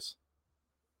 that's curious.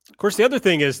 Of course, the other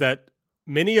thing is that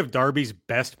many of Darby's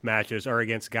best matches are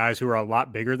against guys who are a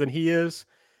lot bigger than he is.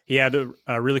 He had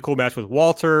a really cool match with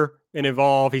Walter in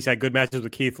Evolve. He's had good matches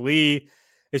with Keith Lee.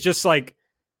 It's just like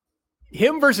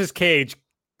him versus Cage.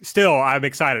 Still, I'm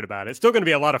excited about it. It's still going to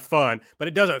be a lot of fun, but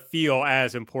it doesn't feel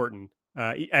as important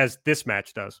as this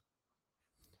match does.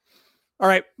 All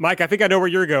right, Mike, I think I know where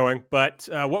you're going, but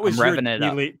what was your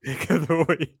elite pick of the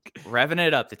week? Revving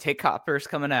it up. The Take Copter's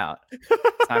coming out.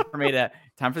 Time for the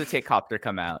Take Copter to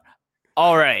come out.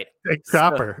 All right. The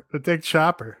Take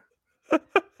Chopper.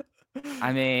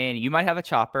 I mean, you might have a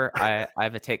chopper. I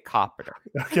have a Take Copter.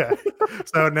 Okay.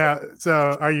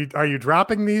 So are you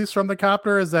dropping these from the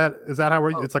copter? Is that how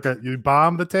it's like you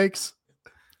bomb the takes?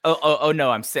 Oh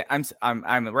no! I'm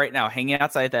right now hanging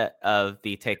outside of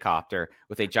the Take Copter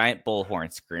with a giant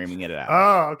bullhorn screaming it out.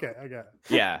 Oh, okay, I got it.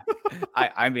 Yeah,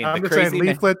 I mean, I'm just saying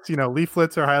leaflets.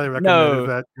 Leaflets are highly recommended.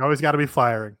 That you always got to be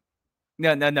firing.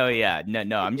 No. Yeah,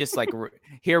 no. I'm just like,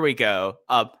 here we go.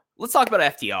 Let's talk about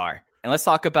FTR and let's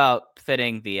talk about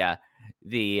fitting the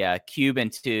cube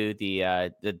into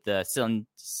the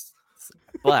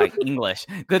English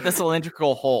the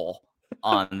cylindrical hole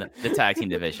on the tag team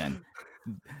division.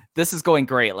 This is going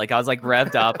great. Like I was like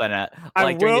revved up and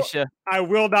during the show. I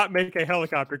will not make a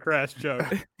helicopter crash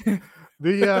joke. You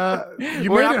made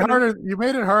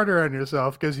it harder on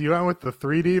yourself because you went with the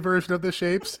 3D version of the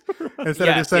shapes instead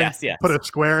of just saying put a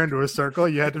square into a circle.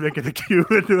 You had to make it a cube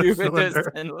into a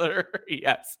cylinder.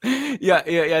 Yes.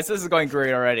 Yes. This is going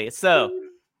great already. So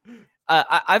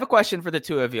I have a question for the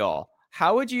two of y'all.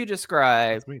 How would you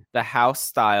describe the house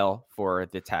style for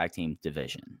the tag team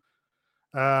division?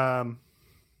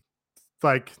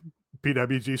 Like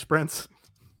PWG sprints.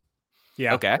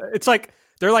 Yeah. Okay. It's like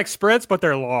they're like sprints, but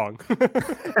they're long.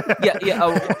 Yeah.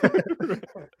 Yeah.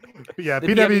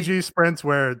 PWG sprints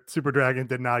where Super Dragon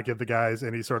did not give the guys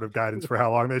any sort of guidance for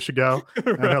how long they should go.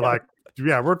 And they're like,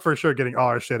 yeah, we're for sure getting all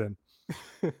our shit in.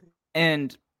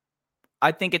 And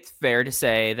I think it's fair to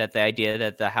say that the idea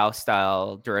that the house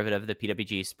style derivative of the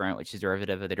PWG sprint, which is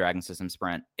derivative of the Dragon System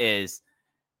sprint, is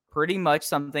pretty much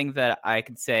something that I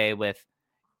could say with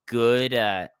good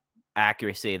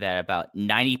accuracy that about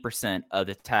 90% of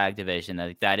the tag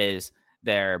division, that is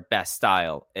their best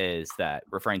style, is that,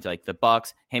 referring to like the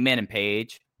Bucks, Heyman and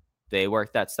Page, they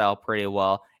work that style pretty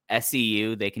well.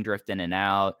 SCU, they can drift in and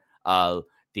out.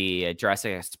 The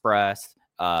Jurassic Express,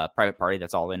 Private Party,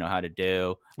 that's all they know how to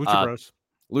do.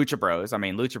 Lucha Bros. I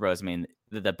mean,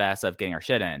 the best of getting our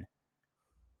shit in.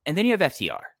 And then you have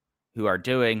FTR, who are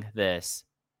doing this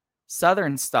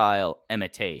Southern style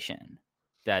imitation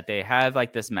that they have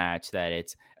like this match that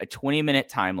it's a 20-minute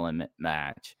time limit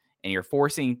match, and you're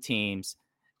forcing teams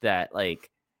that like,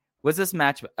 was this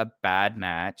match a bad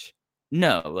match?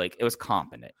 No, like it was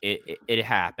competent. It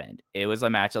happened. It was a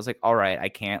match. I was like, all right, I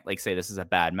can't like say this is a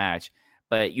bad match,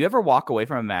 but you ever walk away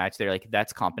from a match they're like,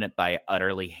 that's competent, but I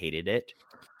utterly hated it.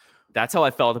 That's how I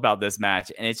felt about this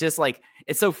match. And it's just like,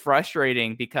 it's so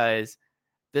frustrating because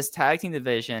this tag team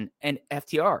division and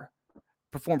FTR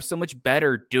performed so much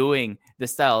better doing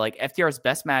this style. Like FTR's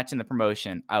best match in the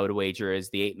promotion, I would wager, is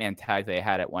the 8-man tag they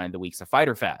had at one of the weeks of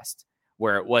Fyter Fest,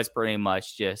 where it was pretty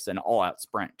much just an all-out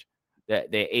sprint.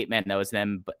 The 8-man, that was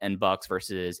them and Bucks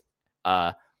versus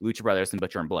Lucha Brothers and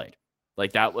Butcher and Blade.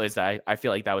 Like that was, I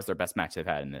feel like that was their best match they've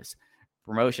had in this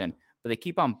promotion. But they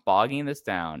keep on bogging this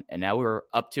down, and now we're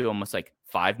up to almost like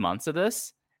 5 months of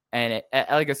this, And at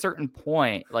like a certain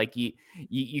point, like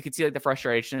you could see like the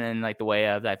frustration and like the way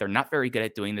of that they're not very good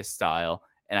at doing this style.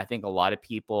 And I think a lot of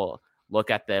people look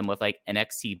at them with like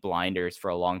NXT blinders for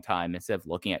a long time instead of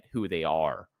looking at who they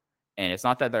are. And it's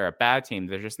not that they're a bad team.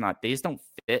 They're just not, they just don't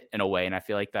fit in a way. And I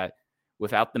feel like that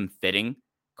without them fitting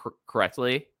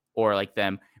correctly, or like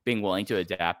them being willing to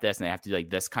adapt this, and they have to do like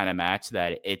this kind of match,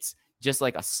 that it's just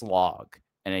like a slog.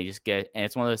 And they just get, and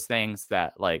it's one of those things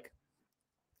that like,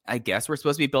 I guess we're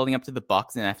supposed to be building up to the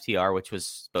Bucks and FTR, which was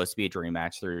supposed to be a dream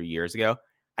match 3 years ago.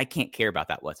 I can't care about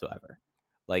that whatsoever.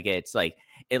 Like, it's like,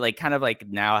 it like kind of like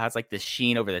now has like this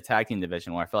sheen over the tag team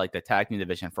division, where I feel like the tag team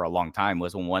division for a long time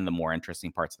was one of the more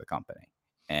interesting parts of the company.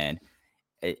 And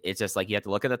it's just like, you have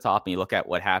to look at the top and you look at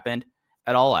what happened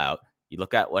at All Out. You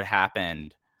look at what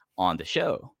happened on the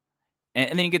show.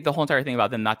 And then you get the whole entire thing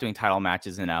about them not doing title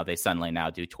matches. And now they suddenly now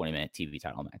do 20-minute TV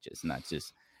title matches. And that's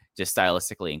just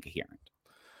stylistically incoherent.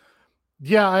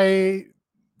 Yeah, I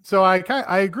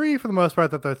agree for the most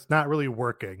part that that's not really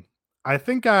working. I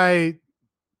think I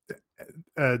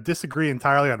disagree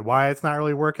entirely on why it's not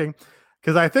really working,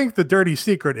 because I think the dirty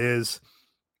secret is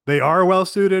they are well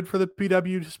suited for the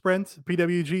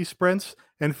PWG sprints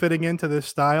and fitting into this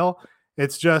style.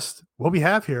 It's just what we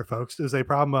have here, folks, is a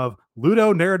problem of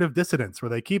ludo narrative dissonance, where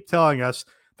they keep telling us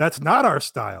that's not our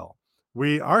style.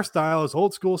 Our style is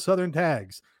old school Southern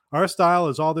tags. Our style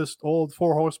is all this old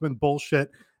Four Horsemen bullshit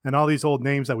and all these old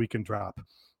names that we can drop.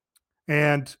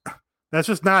 And that's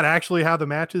just not actually how the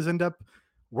matches end up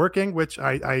working, which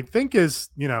I think is,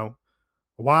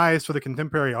 wise for the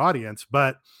contemporary audience.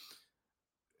 But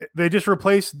they just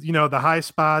replaced, the high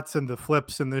spots and the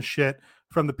flips and this shit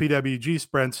from the PWG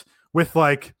sprints with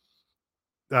like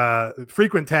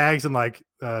frequent tags and like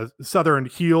Southern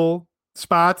heel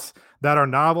spots that are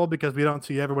novel because we don't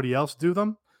see everybody else do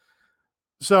them.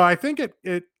 So I think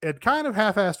it kind of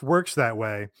half-assed works that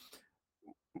way,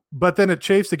 but then it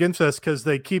chafes against us because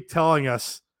they keep telling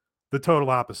us the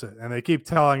total opposite, and they keep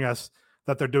telling us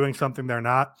that they're doing something they're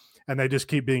not, and they just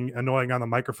keep being annoying on the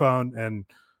microphone and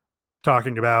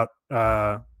talking about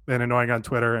and annoying on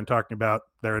Twitter and talking about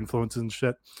their influences and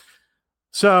shit.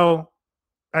 So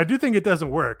I do think it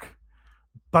doesn't work,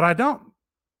 but I don't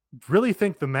really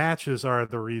think the matches are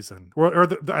the reason, or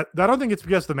I don't think it's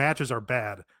because the matches are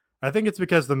bad. I think it's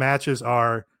because the matches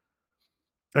are,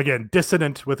 again,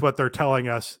 dissonant with what they're telling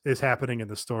us is happening in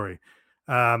the story.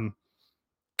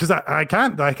 Because I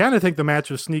kind of think the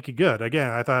match was sneaky good. Again,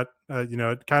 I thought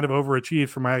it kind of overachieved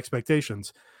for my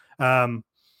expectations. But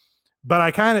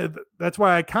that's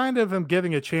why I kind of am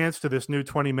giving a chance to this new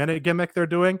 20-minute gimmick they're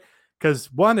doing.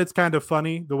 Because one, it's kind of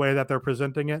funny the way that they're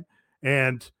presenting it,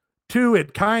 and two,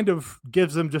 it kind of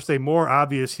gives them just a more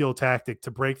obvious heel tactic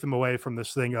to break them away from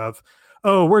this thing of,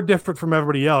 oh, we're different from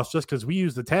everybody else just because we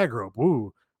use the tag rope.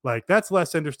 Woo. Like, that's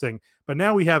less interesting. But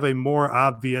now we have a more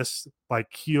obvious,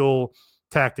 like, heel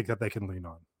tactic that they can lean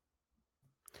on.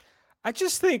 I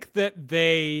just think that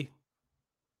they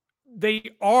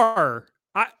are.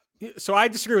 So I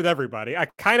disagree with everybody. I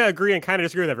kind of agree and kind of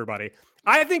disagree with everybody.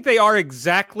 I think they are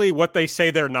exactly what they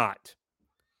say they're not.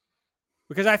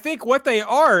 Because I think what they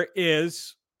are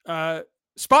is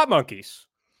spot monkeys.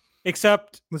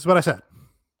 Except... That's what I said.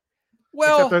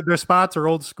 Well, except their spots are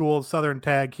old school Southern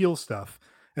tag heel stuff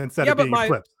instead of being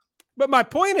flipped. But my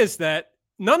point is that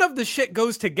none of the shit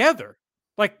goes together.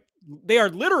 Like, they are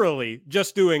literally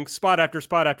just doing spot after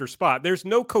spot after spot. There's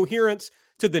no coherence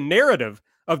to the narrative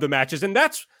of the matches. And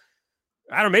that's,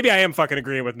 I don't know, maybe I am fucking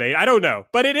agreeing with Nate. I don't know.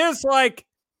 But it is like,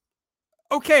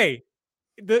 okay,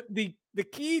 the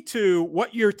key to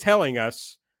what you're telling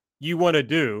us you want to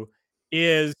do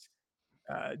is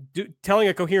telling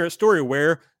a coherent story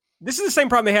where this is the same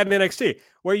problem they had in NXT,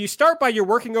 where you start by you're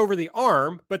working over the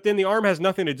arm, but then the arm has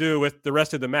nothing to do with the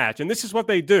rest of the match. And this is what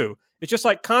they do. It's just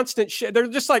like constant shit. They're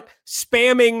just like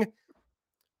spamming.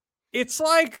 It's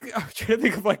like, I'm trying to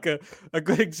think of like a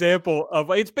good example of,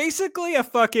 it's basically a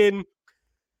fucking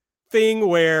thing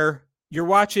where you're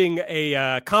watching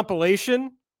a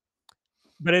compilation,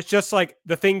 but it's just like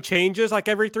the thing changes like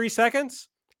every 3 seconds.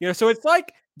 So it's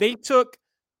like they took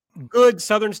good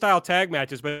Southern style tag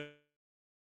matches, but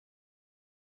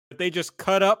they just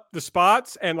cut up the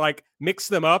spots and like mix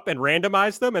them up and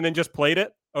randomize them and then just played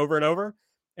it over and over.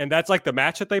 And that's like the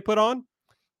match that they put on.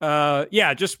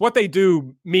 Just what they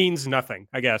do means nothing,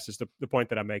 I guess, is the point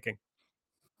that I'm making.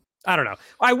 I don't know.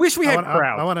 I wish we had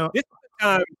crowds.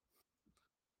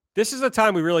 This is the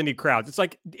time we really need crowds. It's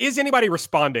like, is anybody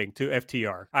responding to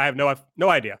FTR? I have no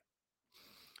idea.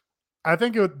 I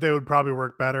think they would probably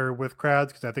work better with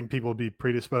crowds, because I think people would be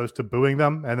predisposed to booing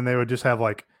them, and then they would just have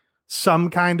like some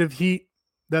kind of heat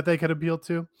that they could appeal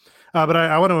to. But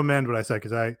I want to amend what I said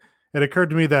because it occurred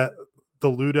to me that the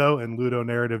Ludo and Ludo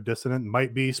narrative dissonant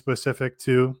might be specific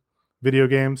to video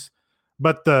games,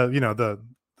 but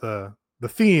the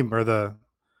theme or the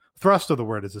thrust of the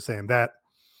word is the same. That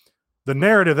the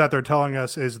narrative that they're telling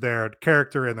us is their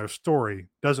character and their story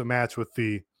doesn't match with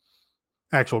the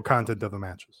actual content of the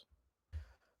matches.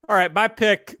 All right, my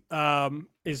pick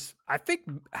is, I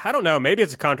don't know, maybe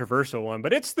it's a controversial one,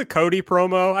 but it's the Cody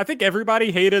promo. I think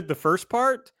everybody hated the first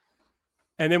part.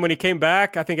 And then when he came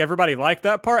back, I think everybody liked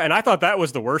that part. And I thought that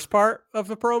was the worst part of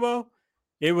the promo.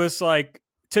 It was like,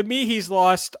 to me, he's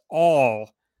lost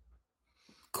all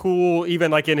cool,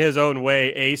 even like in his own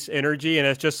way, ace energy. And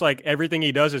it's just like everything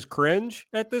he does is cringe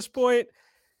at this point.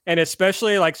 And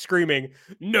especially like screaming,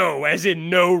 no, as in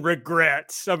no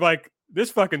regrets. I'm like,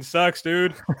 this fucking sucks,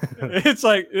 dude. It's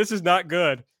like, this is not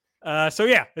good. So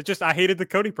yeah, I hated the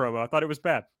Cody promo. I thought it was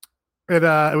bad.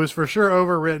 It was for sure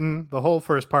overwritten. The whole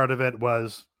first part of it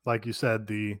was, like you said,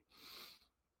 the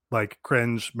like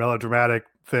cringe melodramatic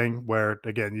thing where,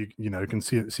 again, you can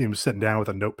see him sitting down with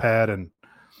a notepad and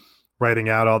writing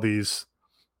out all these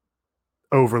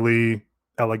overly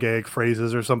elegiac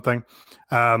phrases or something.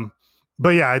 But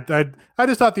yeah, I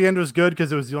just thought the end was good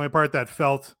because it was the only part that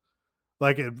felt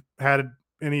like it had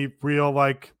any real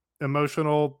like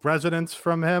emotional resonance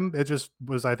from him. It just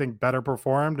was, I think, better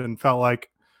performed and felt like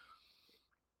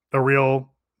a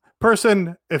real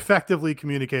person effectively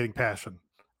communicating passion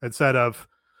instead of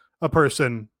a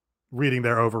person reading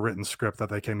their overwritten script that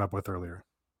they came up with earlier.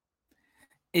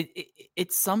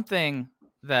 It's something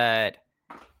that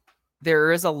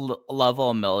there is a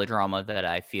level of melodrama that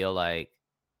I feel like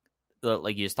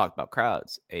you just talked about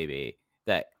crowds, AB,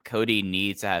 that Cody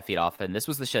needs to have feed off. And this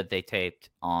was the shit they taped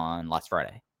on last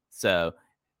Friday. So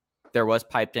there was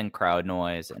piped in crowd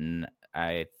noise, and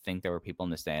I think there were people in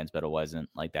the stands, but it wasn't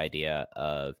like the idea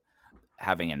of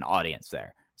having an audience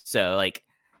there. So like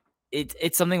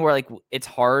it's something where like it's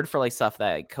hard for like stuff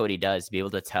that Cody does to be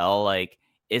able to tell, like,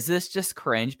 is this just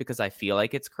cringe because I feel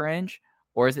like it's cringe?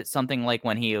 Or is it something like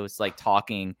when he was like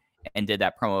talking and did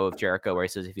that promo of Jericho where he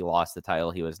says if he lost the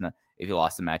title, if he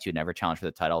lost the match, he would never challenge for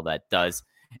the title. That does,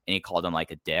 and he called him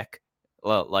like a dick.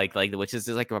 Well, like which is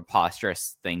like a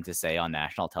preposterous thing to say on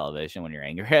national television when you're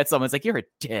angry at someone. It's like, you're a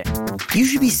dick. You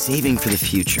should be saving for the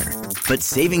future, but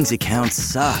savings accounts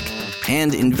suck,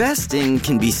 and investing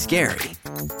can be scary.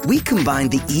 We combine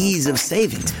the ease of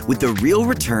savings with the real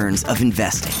returns of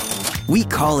investing. We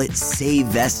call it Save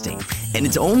Vesting, and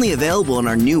it's only available in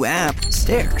our new app,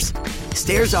 Stairs.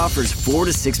 Stairs offers 4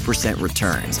 to 6%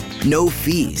 returns, no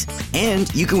fees,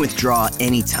 and you can withdraw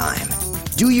anytime.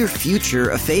 Do your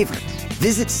future a favor.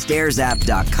 Visit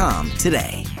stairsapp.com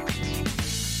today.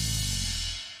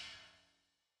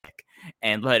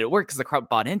 And let it work because the crowd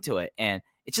bought into it, and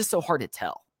it's just so hard to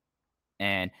tell.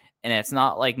 And it's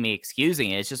not like me excusing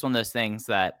it. It's just one of those things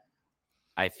that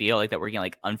I feel like that we're getting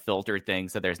like unfiltered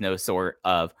things that there's no sort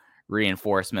of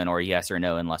reinforcement or yes or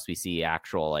no unless we see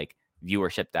actual like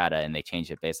viewership data, and they change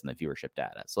it based on the viewership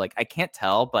data. So like I can't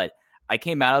tell, but I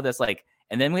came out of this like,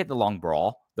 and then we had the long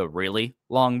brawl, the really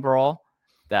long brawl.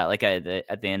 That like at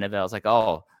the end of it, I was like,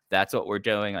 oh, that's what we're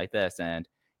doing like this. And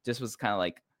just was kind of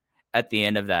like at the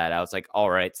end of that, I was like, all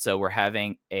right, so we're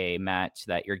having a match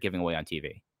that you're giving away on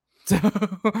TV.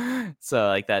 So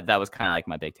like that was kind of like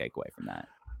my big takeaway from that.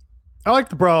 I like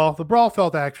the brawl. The brawl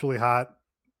felt actually hot.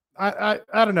 I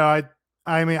don't know.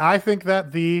 I mean, I think that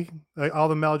all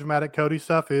the melodramatic Cody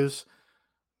stuff is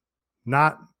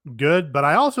not good, but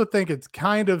I also think it's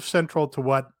kind of central to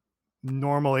what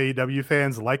normal AEW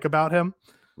fans like about him.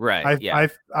 Right. Yeah,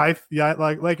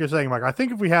 like you're saying, Mike, I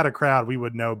think if we had a crowd, we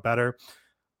would know better.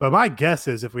 But my guess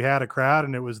is if we had a crowd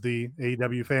and it was the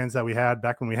AEW fans that we had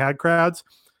back when we had crowds,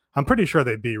 I'm pretty sure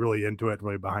they'd be really into it,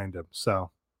 really behind him.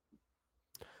 So,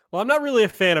 well, I'm not really a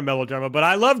fan of melodrama, but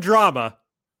I love drama,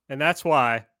 and that's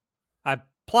why I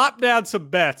plopped down some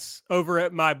bets over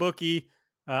at MyBookie.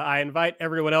 I invite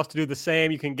everyone else to do the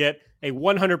same. You can get a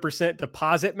 100%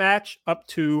 deposit match up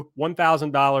to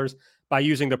 $1,000 by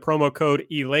using the promo code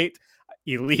ELITE.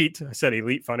 Elite. I said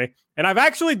elite, funny. And I've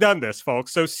actually done this,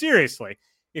 folks. So seriously,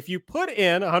 if you put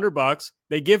in $100,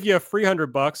 they give you a free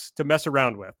 $100 to mess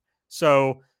around with.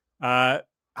 So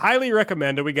highly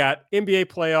recommended. We got NBA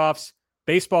playoffs,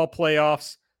 baseball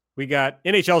playoffs. We got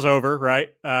NHL's over, right?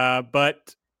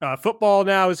 But football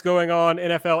now is going on,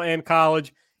 NFL and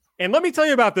college. And let me tell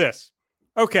you about this.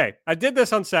 Okay, I did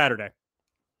this on Saturday.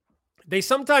 They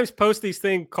sometimes post these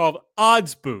things called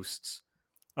odds boosts.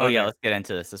 Oh, yeah, let's get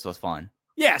into this. This was fun.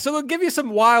 Yeah, so they'll give you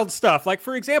some wild stuff. Like,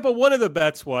 for example, one of the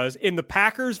bets was in the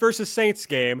Packers versus Saints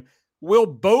game, will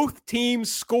both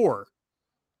teams score?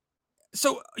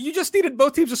 So you just needed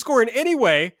both teams to score in any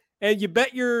way, and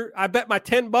I bet my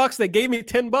 $10. They gave me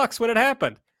 $10 when it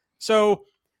happened. So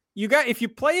if you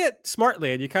play it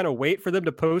smartly and you kind of wait for them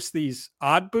to post these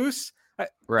odd boosts,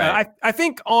 Right. I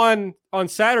think on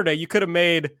Saturday you could have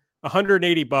made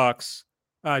 $180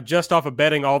 just off of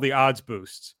betting all the odds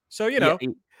boosts. So Yeah,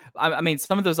 I mean,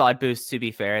 some of those odd boosts, to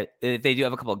be fair, they do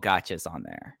have a couple of gotchas on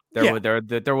there.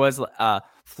 There was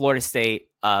Florida State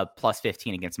plus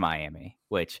 15 against Miami,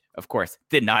 which of course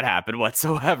did not happen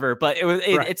whatsoever. But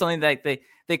it's something that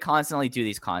they constantly do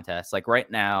these contests. Like right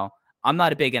now, I'm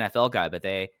not a big NFL guy, but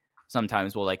they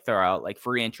sometimes will like throw out like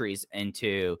free entries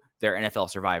into their NFL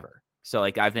Survivor. So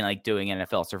like I've been like doing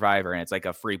NFL Survivor, and it's like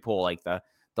a free pool. Like the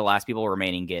last people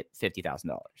remaining get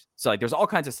 $50,000. So like there's all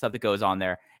kinds of stuff that goes on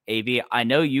there. AV, I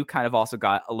know you kind of also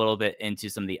got a little bit into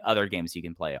some of the other games you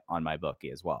can play on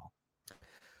MyBookie as well.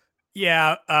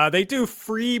 Yeah, they do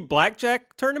free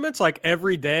blackjack tournaments like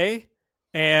every day,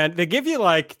 and they give you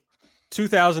like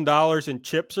 $2,000 in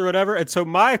chips or whatever. And so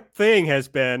my thing has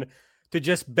been to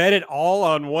just bet it all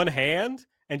on one hand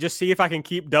and just see if I can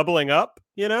keep doubling up,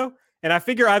 And I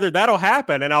figure either that'll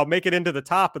happen and I'll make it into the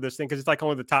top of this thing because it's like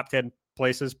only the top 10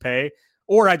 places pay,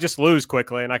 or I just lose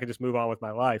quickly and I can just move on with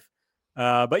my life.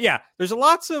 But yeah, there's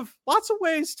lots of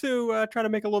ways to try to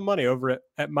make a little money over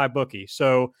at MyBookie.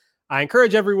 So I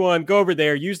encourage everyone, go over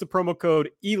there, use the promo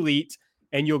code ELITE,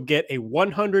 and you'll get a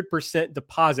 100%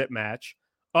 deposit match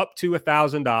up to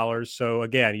 $1,000. So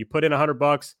again, you put in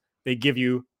 $100, they give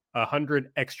you $100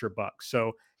 extra bucks.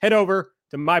 So head over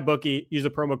to MyBookie, use the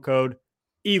promo code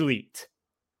ELITE.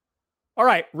 All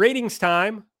right, ratings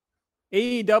time.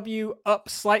 AEW up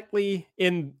slightly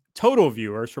in total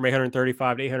viewers from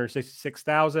 835 to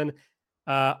 866,000.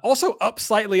 Also up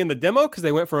slightly in the demo because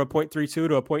they went from a 0.32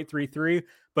 to a 0.33.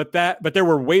 But there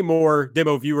were way more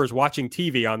demo viewers watching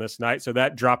TV on this night, so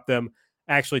that dropped them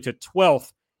actually to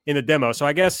 12th in the demo. So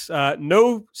I guess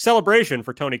no celebration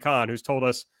for Tony Khan, who's told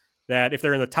us that if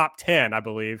they're in the top 10, I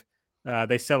believe,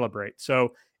 they celebrate.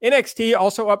 So NXT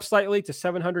also up slightly to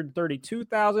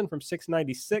 732,000 from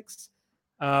 696.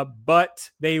 But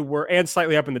they were, and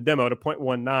slightly up in the demo to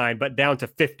 0.19, but down to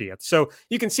 50th. So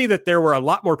you can see that there were a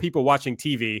lot more people watching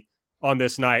TV on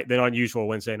this night than on usual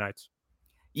Wednesday nights.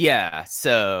 Yeah.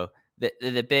 So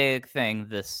the big thing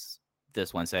this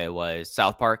Wednesday was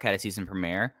South Park had a season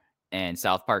premiere, and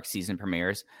South Park season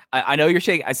premieres. I know you're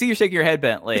shaking. I see you shaking your head,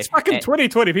 Bentley. It's fucking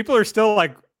 2020. People are still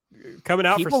like coming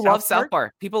out. People love South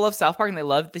Park. People love South Park, and they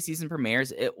love the season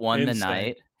premieres. It won the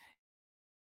night,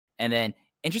 and then.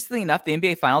 Interestingly enough, the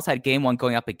NBA Finals had game one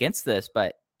going up against this,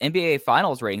 but NBA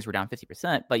Finals ratings were down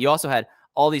 50%. But you also had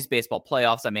all these baseball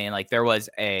playoffs. I mean, like there was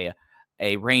a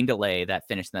rain delay that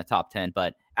finished in the top 10.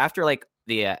 But after like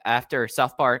after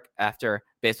South Park, after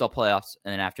baseball playoffs,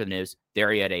 and then after the news,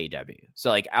 there you had AEW. So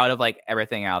like out of like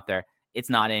everything out there, it's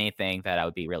not anything that I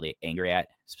would be really angry at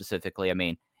specifically. I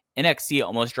mean, NXT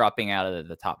almost dropping out of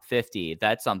the top 50.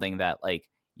 That's something that like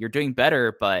you're doing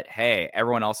better, but hey,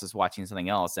 everyone else is watching something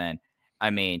else. And I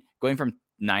mean, going from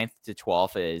 9th to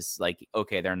 12th is like,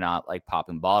 okay, they're not like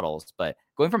popping bottles, but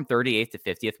going from 38th to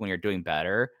 50th when you're doing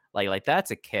better, like that's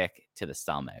a kick to the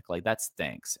stomach. Like that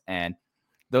stinks. And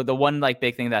the one like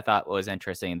big thing that I thought was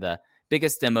interesting, the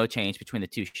biggest demo change between the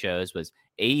two shows was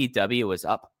AEW was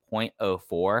up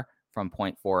 0.04 from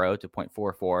 0.40 to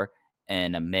 0.44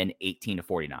 and a men 18 to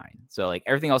 49. So like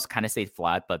everything else kind of stayed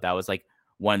flat, but that was like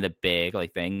one of the big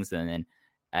like things. And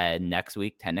then next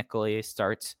week technically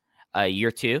starts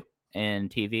year 2 in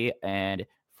TV. And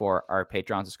for our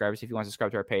Patreon subscribers, if you want to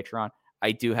subscribe to our Patreon,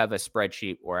 I do have a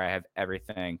spreadsheet where I have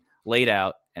everything laid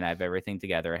out and I have everything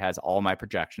together. It has all my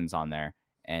projections on there,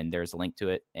 and there's a link to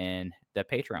it in the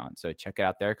Patreon. So check it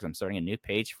out there because I'm starting a new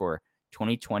page for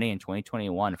 2020 and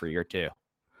 2021 for year 2.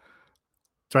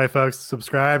 That's right, folks.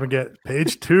 Subscribe and get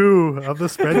page 2 of the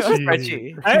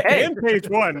spreadsheet. And page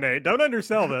 1, Nate. Don't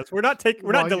undersell this. We're not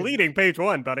deleting page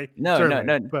 1, buddy. No.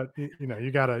 But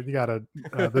you gotta.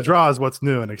 The draw is what's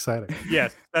new and exciting.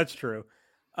 Yes, that's true.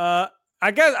 I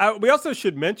guess we also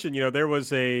should mention, there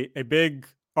was a big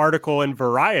article in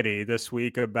Variety this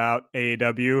week about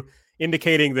AEW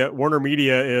indicating that Warner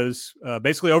Media is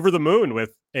basically over the moon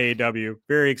with AEW.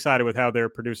 Very excited with how they're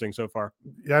producing so far.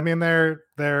 Yeah, I mean, their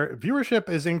viewership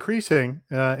is increasing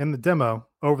in the demo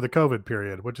over the COVID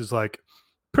period, which is like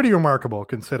pretty remarkable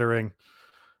considering,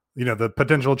 the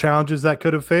potential challenges that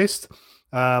could have faced.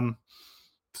 So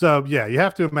yeah, you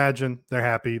have to imagine they're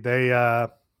happy. They,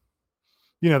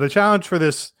 the challenge for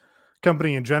this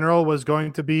company in general was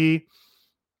going to be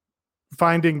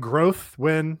finding growth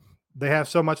when they have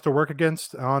so much to work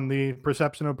against on the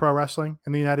perception of pro wrestling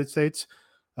in the United States.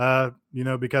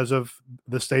 because of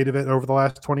the state of it over the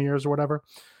last 20 years or whatever.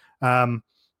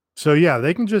 So yeah,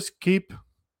 they can just keep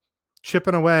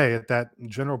chipping away at that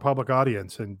general public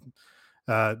audience, and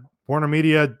Warner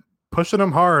Media pushing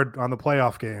them hard on the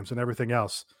playoff games and everything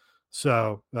else.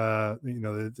 So,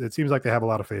 it seems like they have a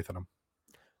lot of faith in them.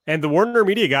 And the Warner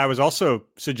Media guy was also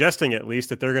suggesting, at least,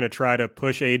 that they're going to try to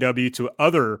push AEW to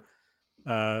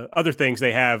other things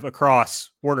they have across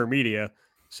Warner Media.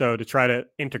 So to try to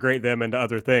integrate them into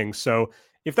other things. So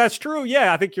if that's true,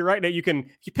 yeah, I think you're right. That you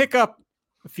pick up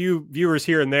a few viewers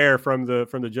here and there from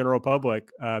the general public.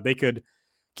 They could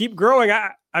keep growing.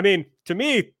 I mean, to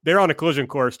me, they're on a collision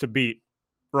course to beat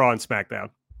Raw and SmackDown.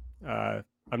 I'm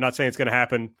not saying it's going to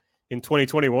happen in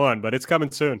 2021, but it's coming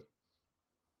soon.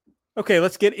 Okay,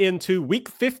 let's get into week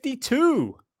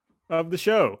 52 of the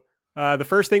show. The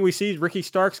first thing we see is Ricky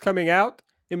Starks coming out.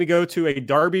 Then we go to a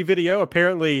Darby video.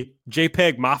 Apparently,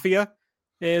 JPEG Mafia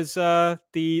is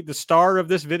the star of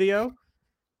this video.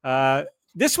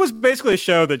 This was basically a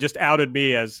show that just outed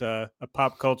me as a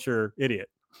pop culture idiot.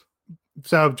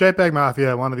 So JPEG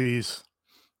Mafia, one of these,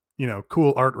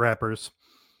 cool art rappers,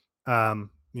 of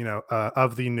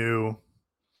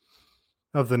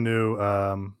the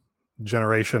new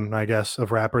generation, I guess,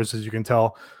 of rappers, as you can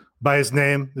tell by his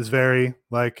name, is very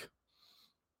like,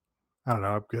 I don't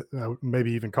know,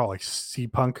 maybe even call it like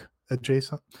C-punk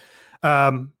adjacent.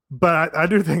 But I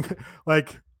do think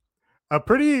like a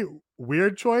pretty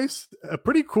weird choice, a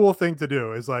pretty cool thing to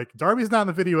do is like Darby's not in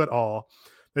the video at all.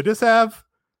 They just have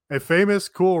a famous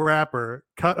cool rapper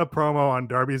cut a promo on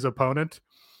Darby's opponent,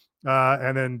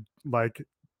 and then like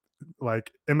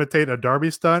imitate a Darby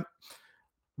stunt,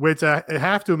 which I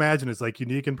have to imagine is like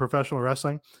unique in professional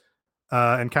wrestling,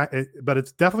 but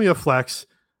it's definitely a flex,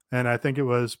 and I think it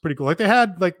was pretty cool. Like they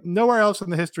had like nowhere else in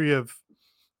the history of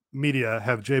media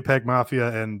have JPEG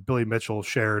Mafia and Billy Mitchell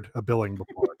shared a billing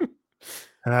before,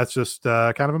 and that's just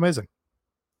kind of amazing.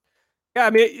 Yeah, I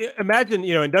mean, imagine,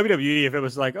 in WWE, if it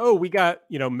was like, oh, we got,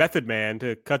 Method Man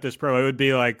to cut this promo, it would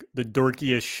be like the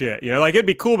dorkiest shit. Like it'd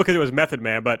be cool because it was Method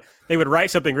Man, but they would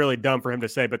write something really dumb for him to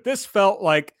say. But this felt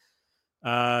like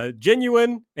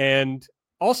genuine, and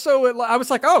also I was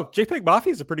like, oh, JPEG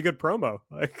Mafia is a pretty good promo.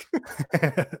 Like,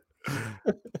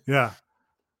 yeah.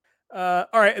 All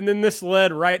right, and then this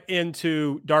led right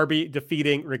into Darby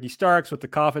defeating Ricky Starks with the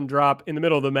coffin drop in the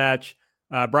middle of the match.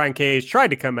 Brian Cage tried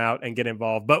to come out and get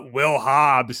involved, but Will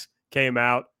Hobbs came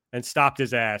out and stopped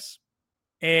his ass.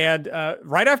 And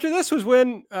right after this was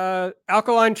when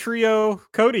Alkaline Trio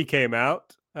Cody came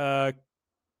out.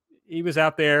 He was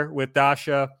out there with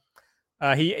Dasha.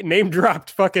 He name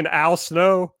dropped fucking Al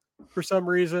Snow for some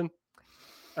reason.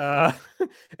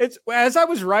 It's as I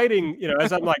was writing,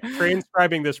 as I'm like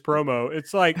transcribing this promo,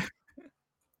 it's like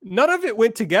none of it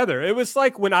went together. It was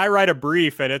like when I write a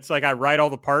brief and it's like I write all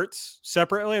the parts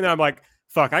separately, and then I'm like,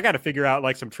 fuck, I got to figure out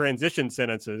like some transition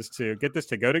sentences to get this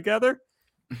to go together.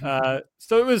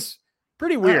 So it was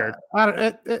pretty weird.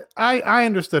 I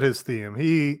understood his theme.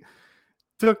 He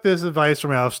took this advice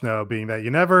from Al Snow, being that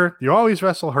you always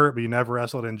wrestle hurt, but you never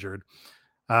wrestled injured.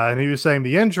 And he was saying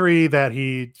the injury that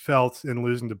he felt in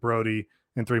losing to Brody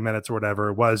in 3 minutes or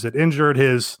whatever was it injured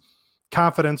his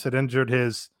confidence, it injured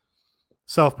his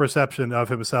self-perception of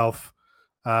himself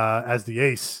as the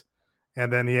ace.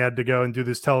 And then he had to go and do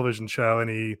this television show, and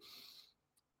he,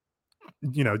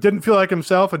 didn't feel like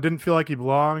himself and didn't feel like he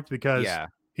belonged because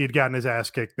he'd gotten his ass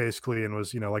kicked basically, and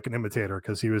was, like an imitator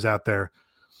because he was out there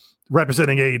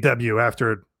representing AEW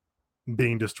after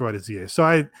being destroyed as the ace.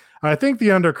 So I think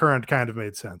the undercurrent kind of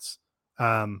made sense.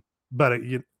 But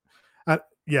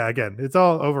again, it's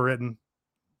all overwritten,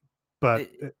 but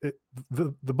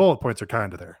the bullet points are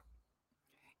kind of there.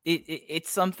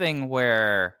 It's something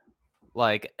where,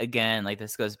 like, again, like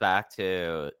this goes back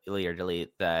to Elite or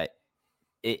Delete, that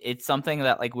it's something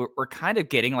that like we're kind of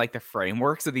getting like the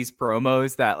frameworks of these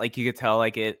promos that like you could tell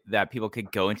like that people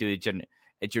could go into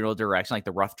a general direction, like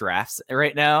the rough drafts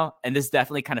right now. And this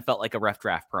definitely kind of felt like a rough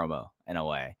draft promo in a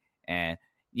way. And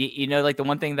like the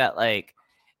one thing that like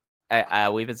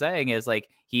we've been saying is like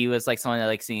he was like someone that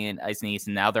like seeing Ice and Ace,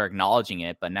 and now they're acknowledging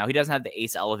it, but now he doesn't have the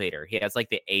Ace elevator. He has like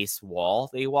the Ace wall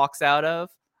that he walks out of,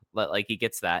 but like he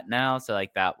gets that now. So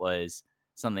like that was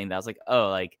something that was like, oh,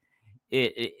 like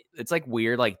it's like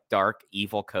weird, like dark,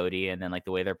 evil Cody. And then like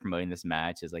the way they're promoting this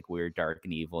match is like weird, dark,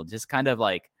 and evil. Just kind of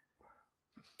like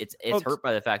it's hurt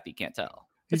by the fact that you can't tell.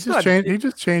 He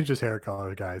just changed his hair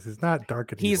color, guys. It's not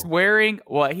dark and he's evil. Wearing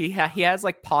what he has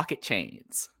like pocket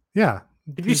chains. Yeah.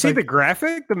 Did you see the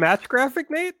graphic, the match graphic,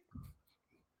 Nate?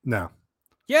 No.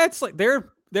 Yeah, it's like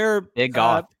they're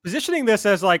positioning this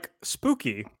as like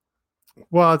spooky.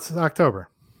 Well, it's October.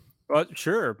 Well,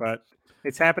 sure, but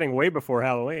It's happening way before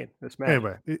Halloween. This match.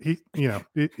 Anyway,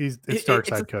 it's dark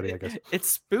side Cody, I guess. It's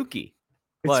spooky.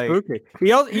 It's spooky.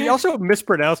 He also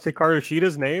mispronounced Hikaru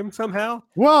Shida's name somehow.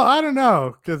 Well, I don't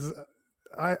know, because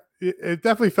it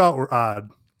definitely felt odd.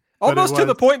 Almost to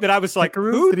the point that I was like,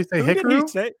 Hikaru? who Did he say who Hikaru? Did he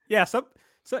say? Yeah, so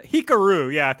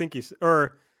Hikaru. Yeah, I think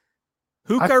or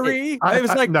Hukari. It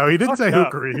was like, no, he didn't say fucked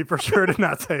up. Hukari. He for sure did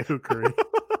not say Hukari.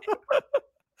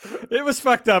 It was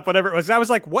fucked up, whatever it was. I was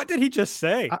like, what did he just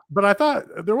say? But I thought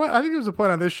I think there was a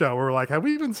point on this show where we're like, have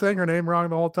we been saying her name wrong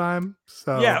the whole time?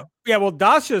 So Yeah. Well,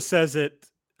 Dasha says it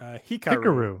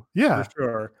Hikaru. Yeah, For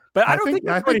sure. But I don't think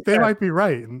I think they might be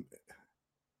right. And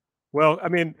well, I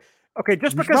mean, okay,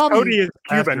 just You because probably Cody is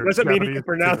asked Cuban her doesn't mean he Japanese can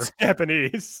pronounce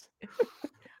Japanese.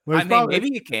 I mean, maybe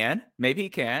he can. Maybe he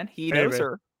can. He knows Maybe.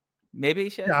 her. Maybe he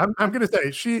should. Yeah, I'm gonna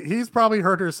say he's probably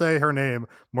heard her say her name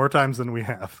more times than we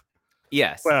have.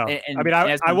 Yes. Well, And I mean,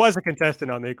 as I we- was a contestant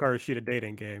on the Hikaru Shida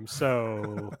dating game,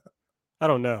 so I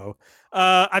don't know.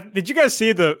 Did you guys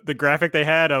see the graphic they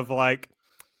had of like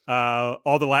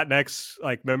all the Latinx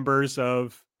like members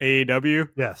of AEW?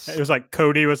 Yes. It was like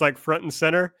Cody was like front and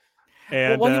center.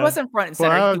 And well, he wasn't front and center.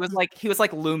 well, he was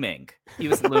like looming. He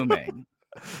was looming.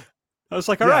 I was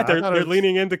like, all Yeah, right, I thought it they're was-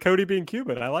 leaning into Cody being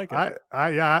Cuban. I like it.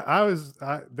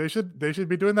 They should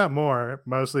be doing that more,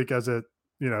 mostly because it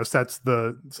sets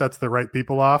the right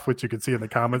people off, which you could see in the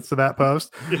comments to that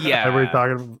post. Yeah. Everybody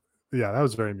talking. Yeah, that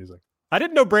was very amusing. I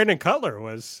didn't know Brandon Cutler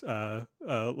was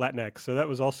Latinx, so that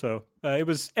was also it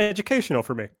was educational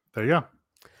for me. There you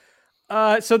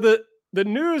go. So the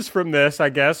news from this, I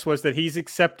guess, was that he's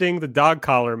accepting the dog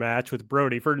collar match with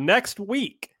Brody for next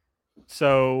week.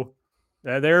 So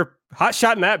they're hot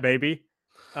shotting that baby.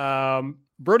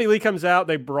 Brody Lee comes out,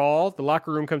 they brawl. The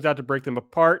locker room comes out to break them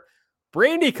apart.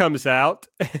 Brandy comes out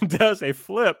and does a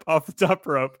flip off the top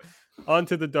rope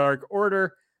onto the Dark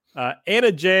Order.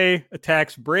 Anna Jay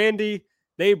attacks Brandy.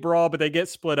 They brawl, but they get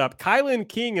split up. Kylan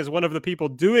King is one of the people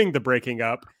doing the breaking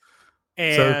up.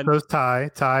 And So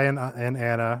Ty and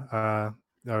Anna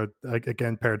are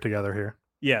again paired together here.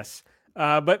 yes.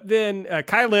 But then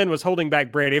Kylan was holding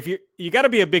back Brandy. If you got to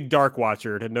be a big Dark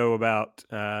watcher to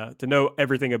know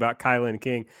everything about Kylan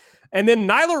King. And then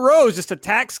Nyla Rose just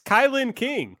attacks Kylan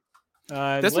King.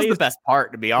 This was the best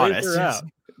part, to be honest. her out.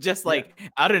 Just like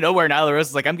out of nowhere, Nyla Rose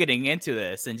is like, I'm getting into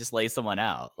this, and just lays someone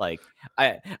out. Like,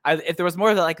 if there was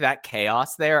more of like that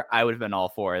chaos there, I would have been all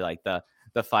for like the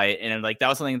fight. And like that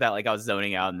was something that like I was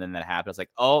zoning out, and then that happened. I was like,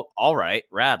 oh, all right,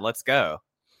 rad, let's go.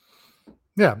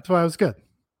 Yeah, that's why it was good.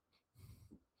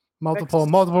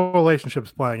 Multiple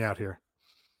relationships playing out here.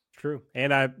 True.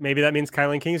 And maybe that means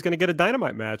Kylan King is going to get a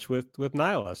dynamite match with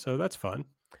Nyla. So that's fun.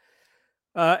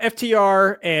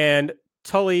 FTR and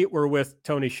Tully were with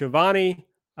Tony Schiavone.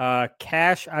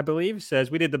 Cash, I believe, says,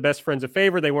 we did the best friends a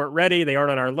favor. They weren't ready. They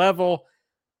aren't on our level.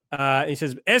 And he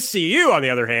says, SCU, on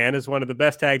the other hand, is one of the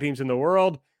best tag teams in the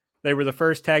world. They were the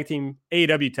first tag team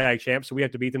AEW tag champs, so we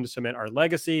have to beat them to cement our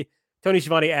legacy. Tony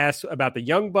Schiavone asks about the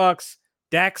Young Bucks.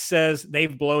 Dax says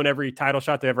they've blown every title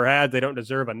shot they ever had. They don't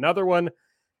deserve another one.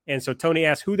 And so Tony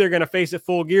asks who they're going to face at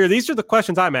Full Gear. These are the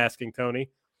questions I'm asking, Tony.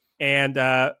 And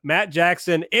Matt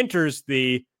Jackson enters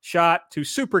the shot to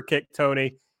super kick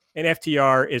Tony, and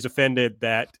FTR is offended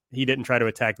that he didn't try to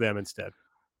attack them instead.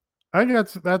 I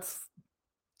think that's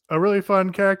a really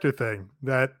fun character thing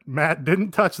that Matt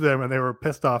didn't touch them and they were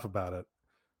pissed off about it.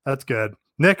 That's good.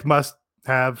 Nick must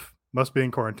be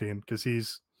in quarantine because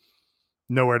he's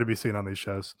nowhere to be seen on these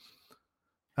shows.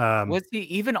 Was he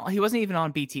even? He wasn't even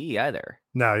on BTE either.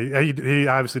 No, he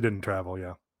obviously didn't travel.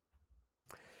 Yeah.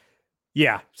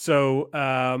 Yeah. So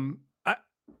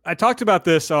I talked about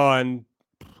this on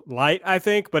Light, I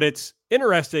think, but it's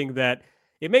interesting that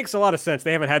it makes a lot of sense.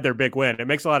 They haven't had their big win. It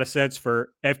makes a lot of sense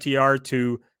for FTR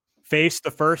to face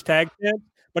the first tag champ,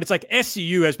 but it's like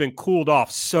SCU has been cooled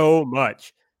off so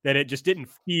much that it just didn't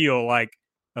feel like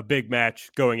a big match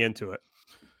going into it.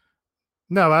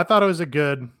 No, I thought it was a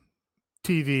good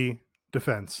TV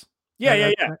defense.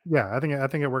 Yeah. I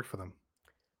think it worked for them.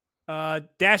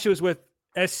 Dasha was with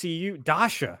SCU.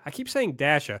 Dasha. I keep saying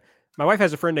Dasha. My wife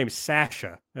has a friend named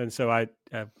Sasha, and so I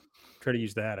try to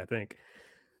use that, I think.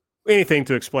 Anything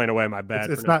to explain away my bad.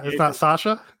 It's not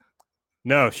Sasha?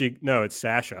 No, it's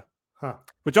Sasha. Huh.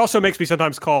 Which also makes me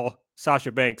sometimes call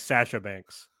Sasha Banks Sasha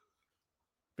Banks.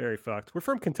 Very fucked. We're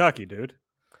from Kentucky, dude.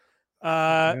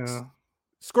 Yeah.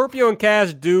 Scorpio and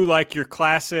Kaz do like your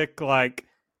classic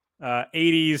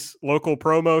 80s local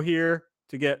promo here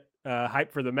to get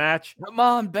hype for the match. Come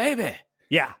on, baby.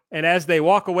 Yeah. And as they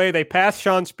walk away, they pass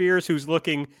Sean Spears, who's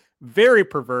looking very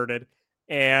perverted.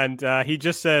 And he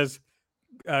just says,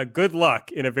 good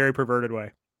luck in a very perverted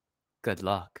way. Good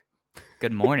luck.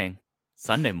 Good morning.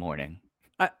 Sunday morning.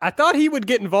 I thought he would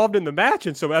get involved in the match,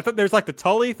 and so I thought there's like the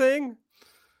Tully thing.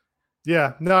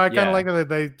 Yeah, no, I kind of Yeah. like that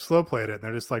they slow played it. And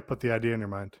they're just like put the idea in your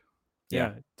mind.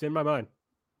 Yeah, it's in my mind.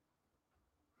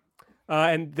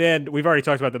 And then we've already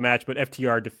talked about the match, but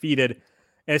FTR defeated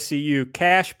SCU.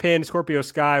 Cash pinned Scorpio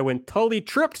Sky when Tully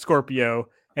tripped Scorpio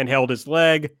and held his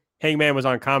leg. Hangman was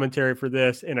on commentary for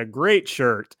this in a great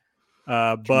shirt,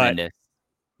 but Tremendous.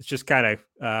 it's just kind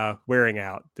of wearing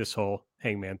out, this whole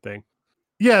Hangman thing.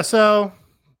 Yeah, so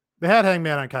they had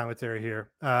Hangman on commentary here.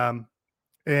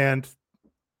 And,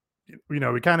 you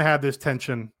know, we kind of had this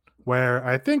tension where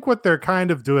I think what they're kind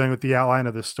of doing with the outline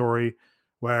of the story,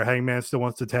 where Hangman still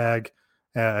wants to tag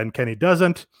and Kenny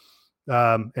doesn't.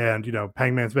 And, you know,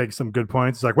 Hangman's making some good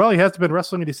points. It's like, well, he hasn't been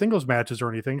wrestling any singles matches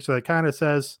or anything. So it kind of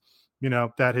says, you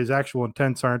know, that his actual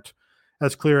intents aren't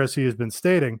as clear as he has been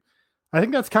stating. I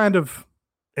think that's kind of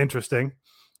interesting.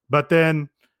 But then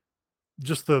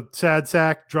just the sad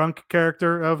sack drunk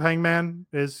character of Hangman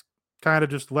is kind of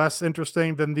just less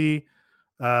interesting than the,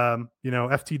 you know,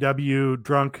 FTW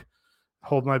drunk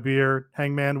hold my beer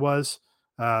Hangman was,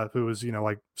 who was, you know,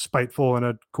 like spiteful in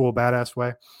a cool, badass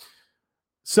way.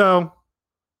 So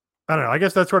I don't know. I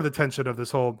guess that's sort of the tension of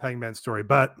this whole Hangman story.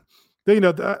 But, you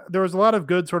know, there was a lot of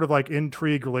good sort of like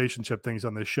intrigue relationship things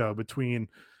on this show between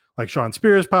like Sean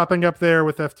Spears popping up there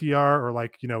with FTR, or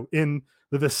like, you know, in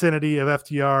the vicinity of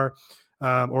FTR,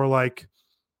 or like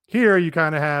here you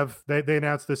kind of have, they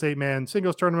announced this 8-man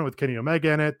singles tournament with Kenny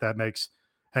Omega in it. That makes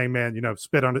Hangman, you know,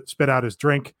 spit out his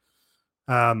drink.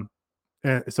 And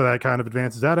so that kind of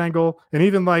advances that angle. And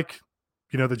even like,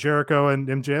 you know, the Jericho and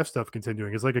MJF stuff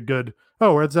continuing is like a good,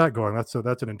 oh, where's that going? That's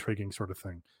an intriguing sort of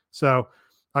thing. So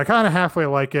I kind of halfway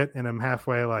like it, and I'm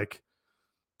halfway like,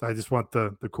 I just want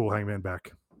the cool Hangman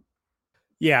back.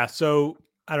 Yeah, so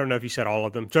I don't know if you said all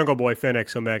of them. Jungle Boy,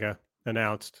 Phoenix, Omega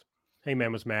announced.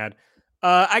 Hangman was mad.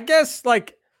 I guess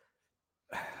like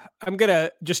I'm going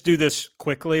to just do this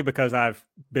quickly because I've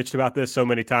bitched about this so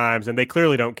many times and they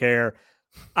clearly don't care.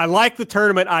 I like the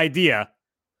tournament idea,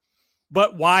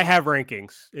 but why have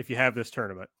rankings if you have this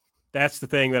tournament? That's the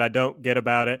thing that I don't get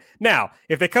about it. Now,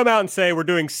 if they come out and say we're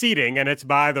doing seeding and it's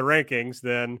by the rankings,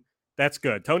 then that's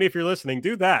good. Tony, if you're listening,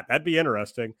 do that. That'd be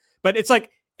interesting. But it's like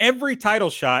every title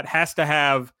shot has to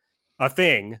have a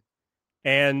thing,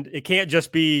 and it can't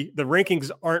just be the rankings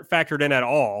aren't factored in at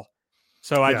all.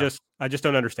 So I just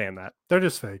don't understand that. They're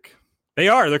just fake. They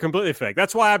are. They're completely fake.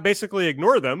 That's why I basically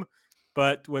ignore them.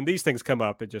 But when these things come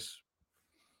up, it just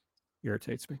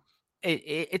irritates me.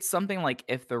 It's something like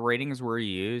if the ratings were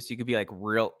used, you could be like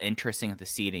real interesting at the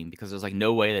seating, because there's like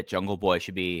no way that Jungle Boy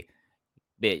should be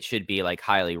like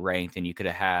highly ranked, and you could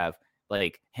have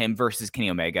like him versus Kenny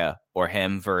Omega, or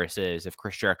him versus if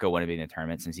Chris Jericho wouldn't be in the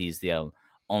tournament since he's the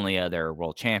only other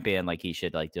world champion. Like he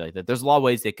should like do like that. There's a lot of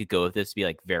ways they could go with this to be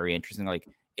like very interesting, like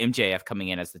MJF coming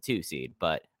in as the 2 seed,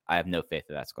 but I have no faith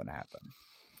that that's going to happen.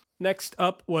 Next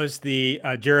up was the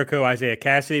Jericho Isaiah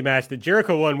Cassidy match that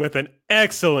Jericho won with an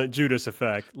excellent Judas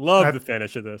effect. Love the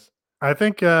finish of this. I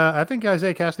think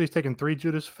Isaiah Cassidy's taken 3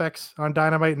 Judas effects on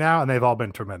Dynamite now, and they've all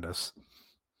been tremendous.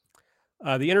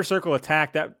 The Inner Circle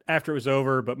attacked that after it was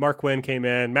over, but Mark Quinn came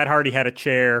in. Matt Hardy had a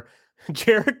chair.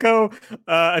 Jericho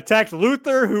attacked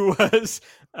Luther, who was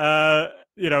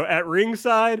at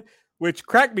ringside, which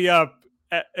cracked me up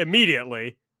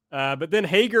immediately. But then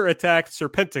Hager attacked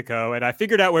Serpentico, and I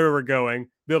figured out where we were going,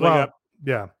 building up.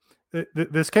 Yeah.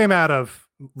 This came out of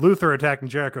Luther attacking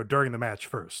Jericho during the match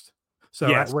first. So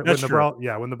yes, when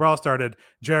the brawl started,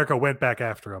 Jericho went back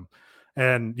after him.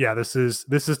 And yeah, this is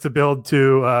to build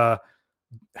to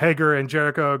Hager and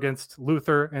Jericho against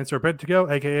Luther and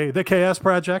Serpentico, aka the Chaos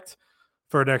Project,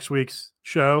 for next week's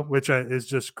show, which is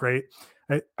just great.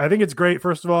 I think it's great,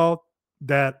 first of all,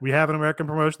 that we have an American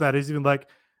promotion that is even like,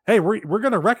 hey, we're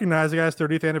going to recognize the guy's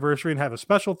 30th anniversary and have a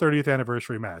special 30th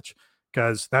anniversary match,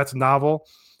 because that's novel.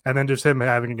 And then just him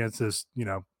having against his,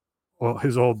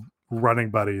 his old running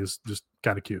buddy is just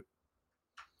kind of cute.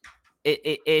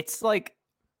 It's like,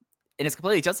 and it's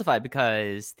completely justified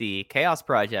because the Chaos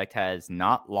Project has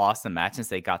not lost a match since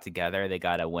they got together. They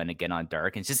got to win again on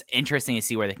Dark. And it's just interesting to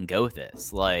see where they can go with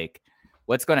this. Like,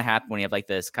 what's going to happen when you have like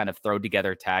this kind of throw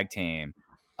together tag team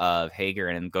of Hager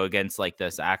and go against like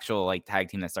this actual like tag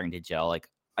team that's starting to gel. Like,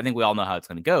 I think we all know how it's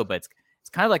going to go, but it's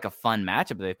kind of like a fun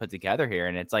matchup that they put together here.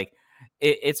 And it's like,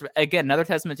 it's again, another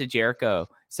testament to Jericho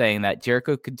saying that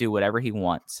Jericho could do whatever he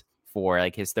wants for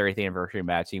like his 30th anniversary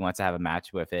match. He wants to have a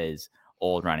match with his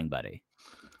old running buddy.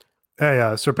 Hey,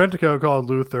 Serpentico called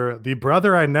Luther the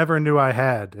brother I never knew I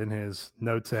had in his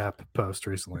Notes app post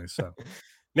recently. So,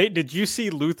 Nate, did you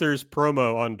see Luther's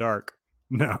promo on Dark?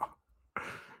 No.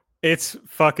 It's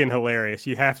fucking hilarious.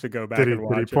 You have to go back Did he and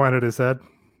watch it. point at his head?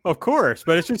 Of course,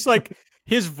 but it's just like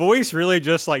his voice really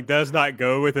just like does not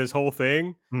go with his whole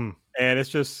thing. Hmm. And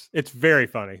it's very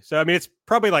funny. So, I mean, it's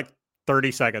probably like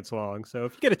 30 seconds long. So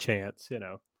if you get a chance,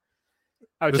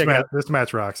 I would check it out. This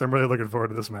match rocks. I'm really looking forward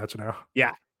to this match now.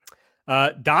 Yeah.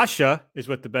 Dasha is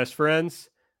with the best friends.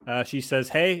 She says,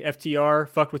 hey, FTR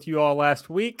fucked with you all last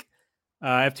week.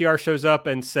 FTR shows up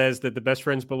and says that the best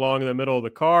friends belong in the middle of the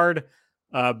card.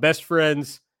 Best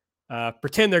friends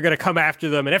pretend they're going to come after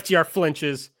them, and FTR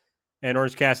flinches, and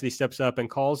Orange Cassidy steps up and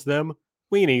calls them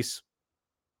weenies.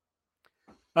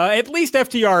 At least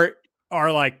FTR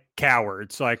are like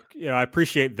cowards. Like, I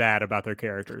appreciate that about their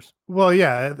characters. Well,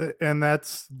 yeah, and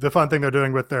that's the fun thing they're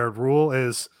doing with their rule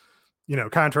is,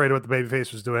 contrary to what the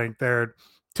babyface was doing, they're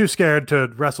too scared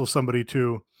to wrestle somebody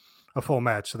to a full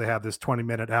match. So they have this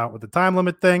 20-minute out with the time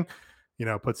limit thing,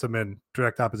 puts them in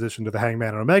direct opposition to the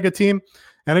Hangman and Omega team.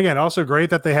 And again, also great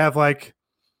that they have like,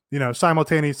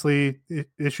 simultaneously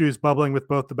issues bubbling with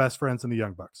both the best friends and the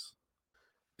Young Bucks.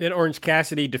 Then Orange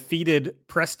Cassidy defeated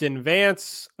Preston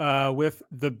Vance with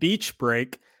the beach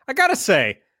break. I gotta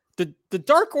say, the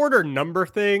Dark Order number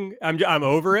thing, I'm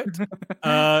over it.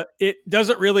 It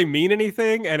doesn't really mean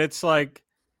anything, and it's like,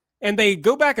 and they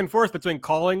go back and forth between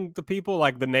calling the people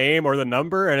like the name or the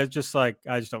number, and it's just like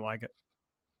I just don't like it.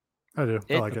 I do.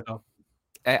 I like it.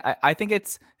 I think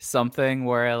it's something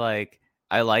where like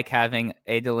I like having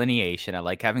a delineation. I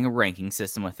like having a ranking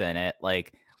system within it.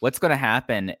 Like, what's going to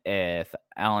happen if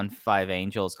Alan Five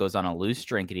Angels goes on a loose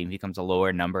streak and he becomes a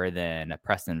lower number than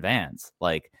Preston Vance?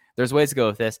 Like, there's ways to go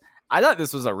with this. I thought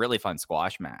this was a really fun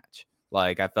squash match.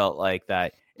 Like, I felt like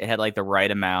that it had like the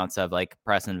right amounts of like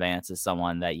Preston Vance is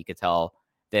someone that you could tell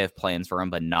they have plans for him,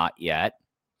 but not yet.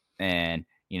 And,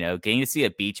 getting to see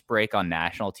a beach break on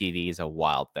national TV is a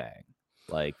wild thing.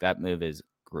 Like, that move is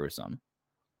gruesome.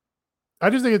 I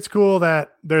just think it's cool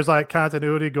that there's like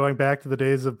continuity going back to the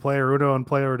days of Player Uno and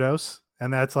Player Dos,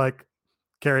 and that's like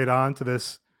carried on to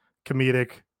this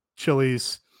comedic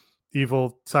Chili's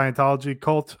evil Scientology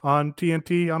cult on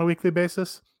TNT on a weekly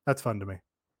basis. That's fun to me.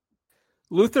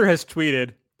 Luther has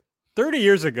tweeted, 30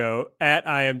 years ago at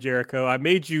I Am Jericho, I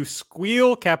made you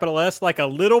squeal, capital S, like a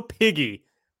little piggy.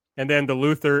 And then the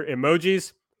Luther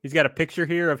emojis. He's got a picture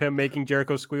here of him making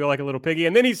Jericho squeal like a little piggy.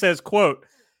 And then he says, quote,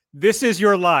 "This is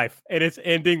your life, and it's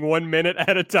ending 1 minute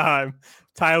at a time.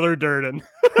 Tyler Durden."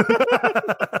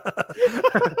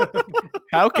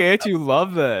 How can't you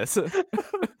love this?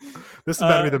 This is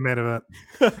about to be the main event.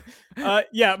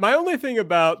 Yeah, my only thing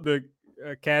about the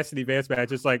Cassidy Vance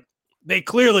match is like they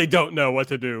clearly don't know what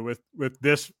to do with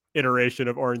this iteration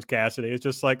of Orange Cassidy. It's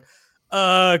just like,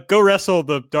 go wrestle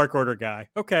the Dark Order guy.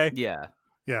 Okay. Yeah.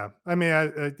 Yeah. I mean,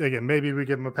 again, maybe we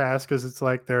give them a pass because it's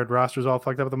like their roster's all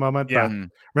fucked up at the moment. Yeah. But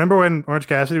remember when Orange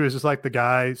Cassidy was just like the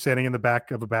guy standing in the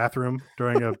back of a bathroom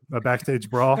during a backstage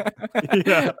brawl?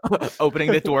 Yeah.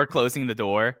 Opening the door, closing the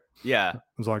door. Yeah. It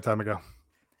was a long time ago.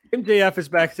 MJF is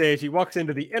backstage. He walks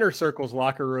into the Inner Circle's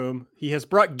locker room. He has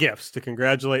brought gifts to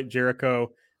congratulate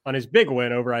Jericho on his big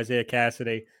win over Isaiah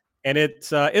Cassidy. And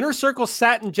it's Inner Circle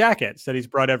satin jackets that he's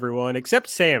brought everyone except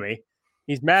Sammy.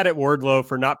 He's mad at Wardlow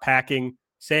for not packing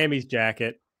Sammy's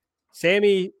jacket.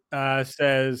 Sammy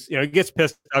says, he gets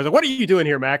pissed. I was like, "What are you doing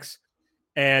here, Max?"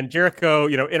 And Jericho,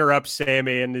 interrupts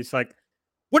Sammy and he's like,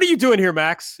 "What are you doing here,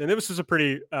 Max?" And this was a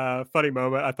pretty funny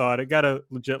moment, I thought. It got a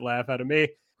legit laugh out of me.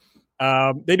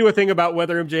 They do a thing about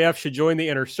whether MJF should join the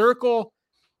Inner Circle.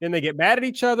 Then they get mad at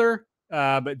each other.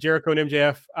 But Jericho and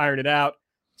MJF iron it out.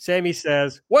 Sammy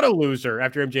says, "What a loser,"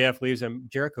 after MJF leaves him.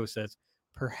 Jericho says,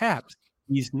 "Perhaps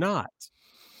he's not."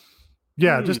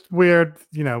 Yeah, just weird.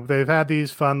 They've had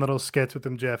these fun little skits with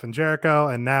MJF and Jericho,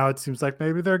 and now it seems like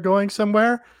maybe they're going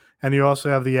somewhere. And you also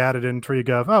have the added intrigue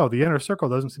of, the Inner Circle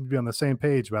doesn't seem to be on the same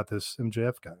page about this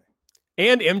MJF guy.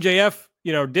 And MJF,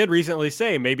 did recently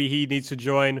say maybe he needs to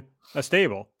join a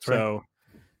stable. That's so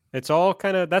It's all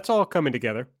that's all coming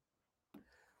together.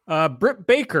 Britt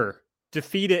Baker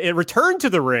returned to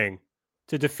the ring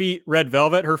to defeat Red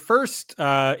Velvet, her first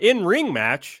in-ring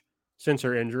match since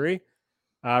her injury.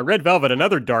 Red Velvet,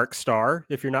 another Dark Star.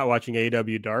 If you're not watching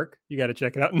AEW Dark, you got to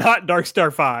check it out. Not Dark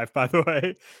Star 5, by the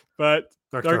way, but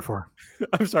Dark Star 4.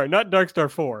 I'm sorry, not Dark Star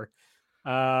 4.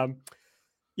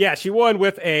 Yeah, she won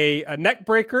with a neck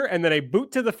breaker and then a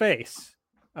boot to the face.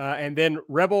 And then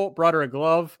Rebel brought her a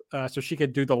glove so she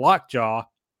could do the lockjaw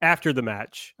after the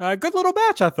match. Good little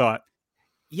match, I thought.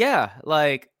 Yeah,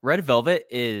 like Red Velvet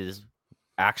is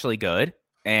actually good.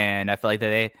 And I feel like that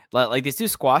they like these two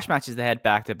squash matches they had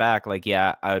back to back. Like,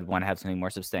 yeah, I would want to have something more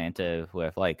substantive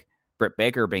with like Britt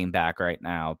Baker being back right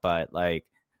now. But like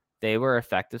they were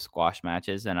effective squash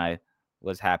matches. And I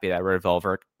was happy that Red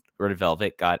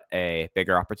Velvet got a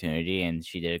bigger opportunity, and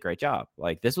she did a great job.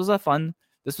 Like this was like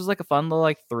a fun little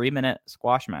like 3-minute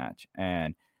squash match,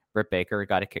 and Britt Baker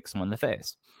got to kick someone in the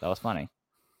face. That was funny.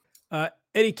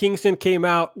 Eddie Kingston came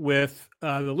out with the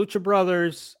Lucha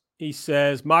Brothers. He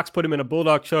says Mox put him in a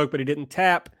bulldog choke, but he didn't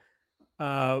tap.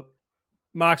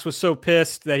 Mox was so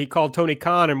pissed that he called Tony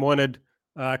Khan and wanted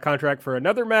a contract for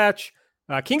another match.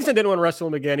 Kingston didn't want to wrestle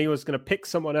him again. He was going to pick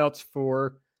someone else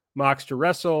for Mox to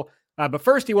wrestle. But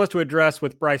first, he wants to address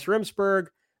with Bryce Remsburg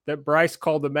that Bryce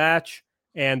called the match,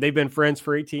 and they've been friends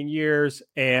for 18 years.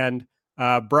 And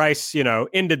Bryce,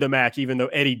 ended the match, even though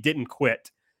Eddie didn't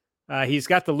quit. He's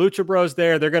got the Lucha Bros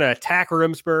there. They're going to attack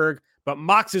Remsburg, but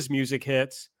Mox's music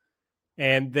hits.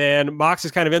 And then Mox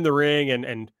is kind of in the ring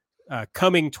and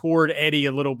coming toward Eddie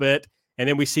a little bit. And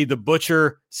then we see the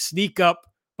Butcher sneak up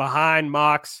behind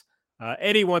Mox.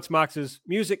 Eddie wants Mox's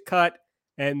music cut.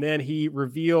 And then he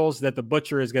reveals that the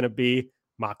Butcher is going to be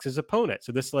Mox's opponent.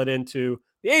 So this led into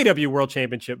the AEW World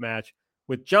Championship match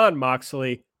with Jon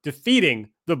Moxley defeating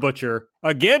the Butcher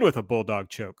again with a bulldog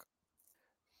choke.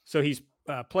 So he's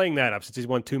playing that up since he's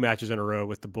won 2 matches in a row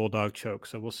with the bulldog choke.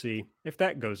 So we'll see if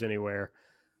that goes anywhere.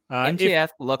 MJF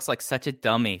looks like such a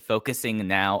dummy focusing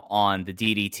now on the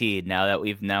DDT. Now that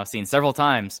we've now seen several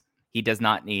times, he does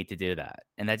not need to do that.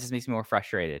 And that just makes me more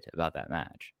frustrated about that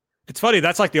match. It's funny.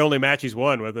 That's like the only match he's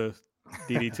won with a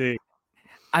DDT.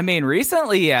 I mean,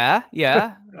 recently, yeah.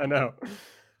 I know.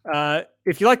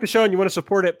 If you like the show and you want to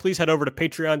support it, please head over to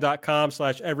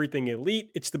patreon.com/everythingelite.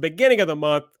 It's the beginning of the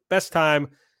month. Best time.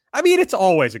 I mean, it's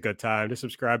always a good time to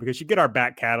subscribe because you get our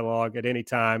back catalog at any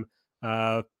time.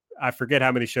 I forget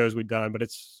how many shows we've done, but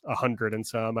it's 100 and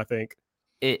some, I think.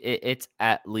 It's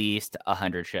at least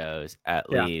 100 shows, at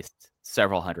least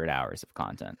several hundred hours of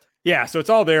content. Yeah, so it's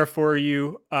all there for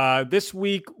you. This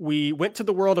week, we went to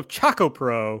the world of Choco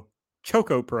Pro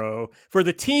for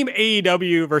the Team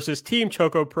AEW versus Team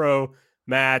Choco Pro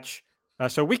match.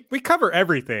 So we cover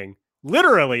everything,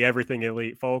 literally everything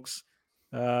Elite, folks.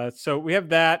 So we have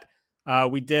that.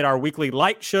 We did our weekly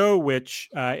light show, which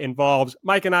involves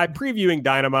Mike and I previewing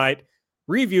Dynamite,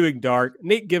 reviewing Dark.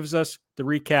 Nate gives us the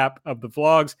recap of the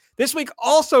vlogs. This week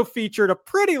also featured a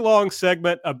pretty long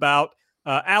segment about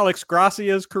Alex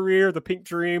Gracia's career, the Pink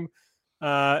Dream,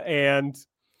 and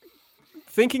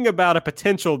thinking about a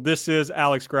potential This Is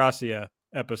Alex Gracia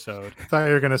episode. I thought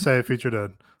you were going to say it featured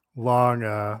a long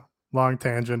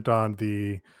tangent on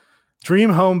the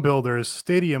Dream Home Builders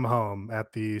stadium home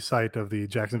at the site of the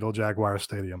Jacksonville Jaguars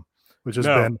Stadium, which has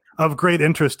been of great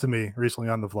interest to me recently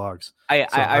on the vlogs.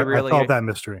 I really solved that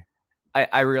mystery.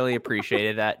 I really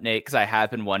appreciated that, Nate, because I have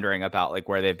been wondering about like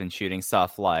where they've been shooting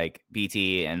stuff like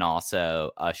BT and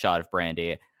also a shot of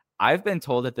Brandy. I've been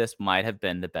told that this might have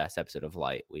been the best episode of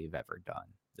Light we've ever done.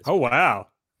 Oh, wow.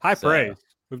 High praise.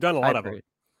 We've done a lot of them.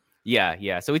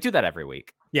 Yeah. So we do that every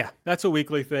week. Yeah, that's a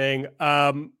weekly thing.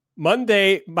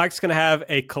 Monday, Mike's going to have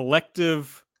a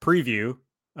collective preview,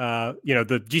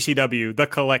 the GCW, the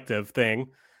collective thing.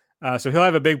 So he'll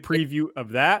have a big preview of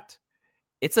that.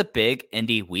 It's a big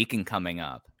indie weekend coming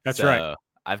up. That's right.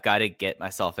 I've got to get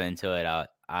myself into it.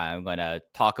 I'm going to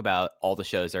talk about all the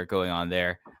shows that are going on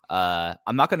there.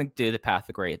 I'm not going to do the Path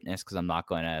of Greatness because I'm not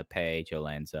going to pay Joe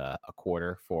Lanza a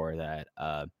quarter for that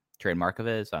trademark of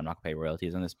his. So I'm not going to pay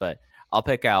royalties on this, but I'll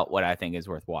pick out what I think is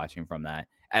worth watching from that,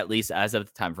 at least as of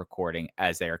the time of recording,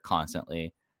 as they are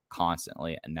constantly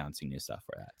announcing new stuff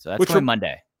for that. So that's coming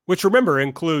Monday. Which, remember,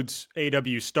 includes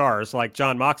AEW stars like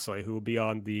Jon Moxley, who will be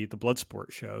on the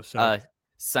Bloodsport show. So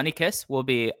Sunny Kiss will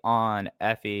be on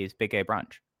Effie's Big Gay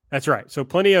Brunch. That's right. So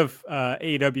plenty of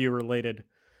AEW-related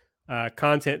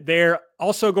content there.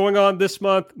 Also going on this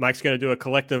month, Mike's going to do a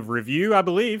collective review, I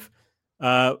believe.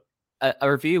 A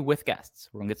review with guests.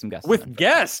 We're going to get some guests. With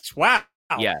guests? Wow.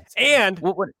 Yes. And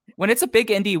when it's a big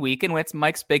indie weekend, when it's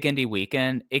Mike's big indie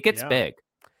weekend, it gets big.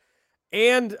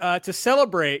 And to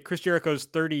celebrate Chris Jericho's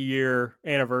 30-year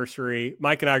anniversary,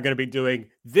 Mike and I are going to be doing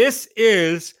This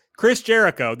Is Chris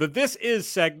Jericho. The This Is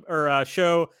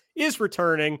show is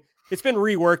returning. It's been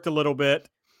reworked a little bit,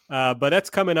 but that's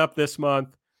coming up this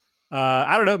month.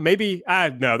 I don't know. Maybe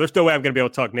no. There's no way I'm going to be able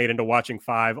to talk Nate into watching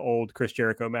 5 old Chris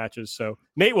Jericho matches. So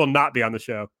Nate will not be on the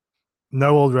show.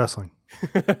 No old wrestling.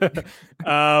 But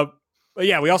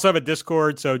yeah, we also have a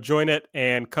Discord, so join it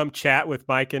and come chat with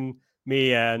Mike and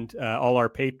me and all our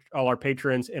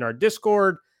patrons in our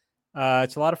Discord.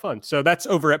 It's a lot of fun. So that's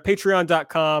over at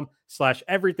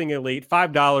patreon.com/everythingelite.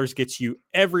 $5 gets you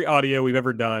every audio we've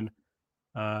ever done.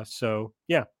 So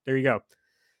yeah, there you go.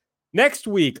 Next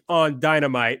week on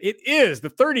Dynamite, it is the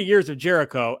 30 years of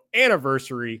Jericho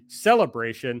anniversary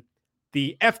celebration.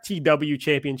 The FTW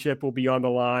championship will be on the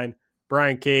line.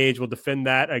 Brian Cage will defend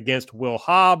that against Will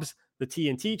Hobbs. The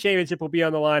TNT Championship will be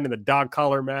on the line in the dog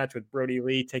collar match with Brody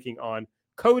Lee taking on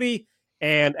Cody.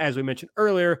 And as we mentioned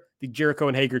earlier, the Jericho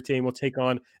and Hager team will take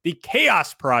on the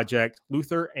Chaos Project,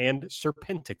 Luther and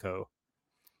Serpentico.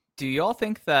 Do y'all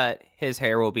think that his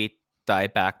hair will be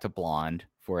dyed back to blonde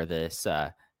for this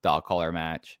dog collar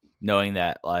match, knowing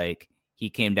that like he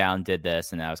came down, did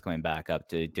this, and now is coming back up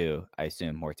to do, I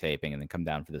assume, more taping and then come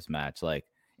down for this match? Like,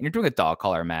 and you're doing a dog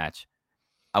collar match.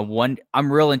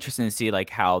 I'm real interested to see like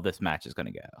how this match is going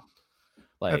to go.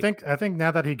 Like, I think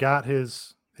now that he got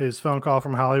his phone call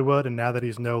from Hollywood, and now that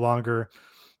he's no longer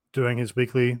doing his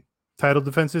weekly title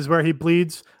defenses where he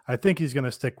bleeds, I think he's going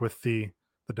to stick with the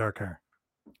dark hair.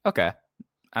 okay.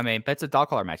 I mean, but it's a dog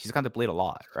collar match. He's going to bleed a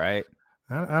lot, right?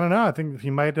 I don't know. I think he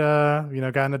might,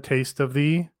 gotten a taste of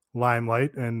the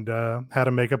limelight and had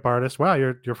a makeup artist. Wow,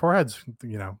 your forehead's,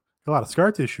 a lot of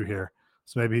scar tissue here.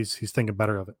 So maybe he's thinking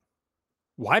better of it.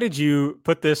 Why did you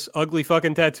put this ugly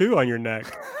fucking tattoo on your neck?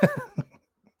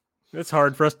 It's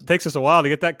hard for us. It takes us a while to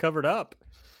get that covered up.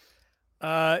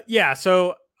 Yeah,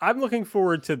 so I'm looking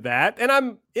forward to that. And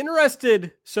I'm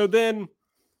interested. So then,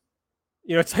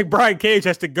 it's like Brian Cage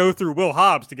has to go through Will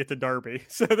Hobbs to get to Darby.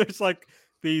 So there's like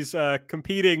these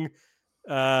competing,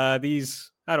 what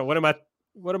do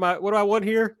I want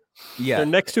here? Yeah. They're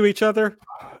next to each other.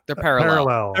 They're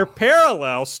parallel. They're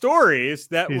parallel stories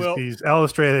that he's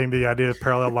illustrating the idea of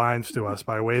parallel lines to us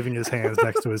by waving his hands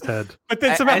next to his head. But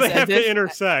then somehow they have to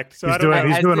intersect. So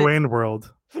he's doing Wayne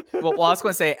World. Well, I was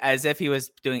going to say as if he was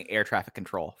doing air traffic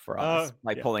control for us,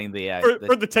 pulling the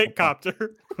for the tank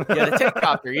copter. Yeah, the tank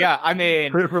copter. Yeah, I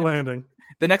mean, for landing.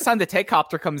 The next time the tank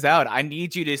copter comes out, I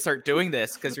need you to start doing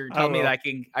this because you're telling me that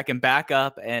I can back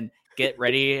up and get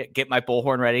my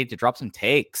bullhorn ready to drop some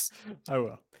takes. I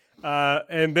will.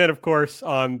 And then, of course,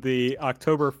 on the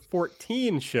October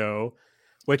 14 show,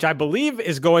 which I believe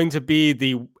is going to be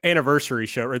the anniversary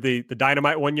show or the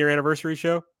Dynamite 1 year anniversary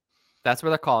show. That's what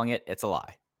they're calling it. It's a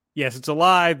lie. Yes, it's a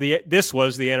lie. This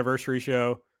was the anniversary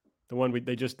show, the one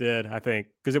they just did, I think,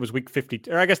 because it was week 50.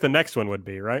 Or I guess the next one would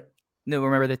be, right? No,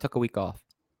 remember they took a week off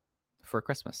for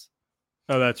Christmas.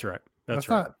 Oh, that's right. That's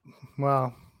right.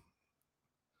 Well,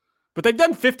 but they've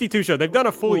done 52 shows. They've done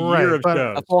a full year of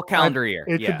shows. A full calendar year.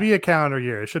 It could be a calendar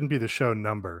year. It shouldn't be the show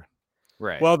number.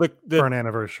 Right. Well, for an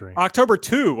anniversary. October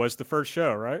 2 was the first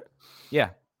show, right?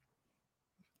 Yeah.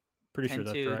 Pretty sure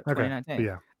that's right. 2019. Okay.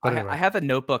 Yeah. Anyway. I have a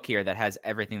notebook here that has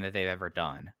everything that they've ever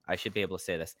done. I should be able to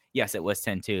say this. Yes, it was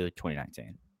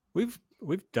 10/2/2019.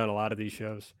 We've done a lot of these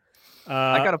shows.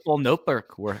 I got a full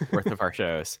notebook worth of our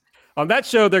shows. On that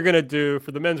show, they're going to do,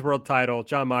 for the men's world title,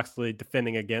 Jon Moxley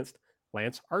defending against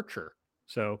Lance Archer.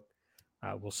 So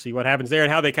we'll see what happens there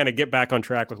and how they kind of get back on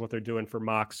track with what they're doing for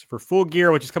Mox for Full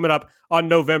Gear, which is coming up on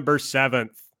November 7th.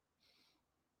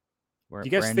 Do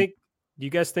you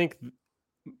guys think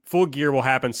Full Gear will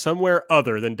happen somewhere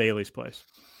other than Daly's place?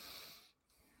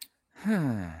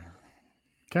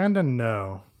 Kind of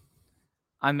no.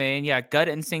 I mean, yeah, gut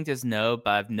instinct is no,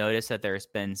 but I've noticed that there's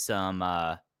been some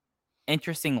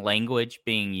interesting language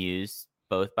being used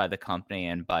both by the company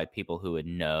and by people who would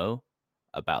know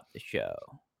about the show.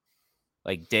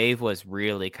 Like Dave was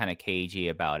really kind of cagey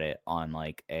about it on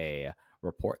like a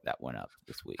report that went up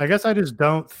this week. I guess I just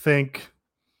don't think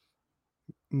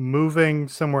moving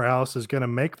somewhere else is going to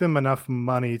make them enough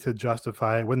money to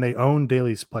justify it when they own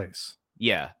Daly's place.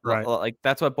 Yeah, right. Like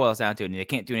that's what it boils down to, and they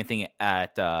can't do anything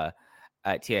at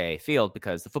TIAA Field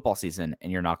because the football season,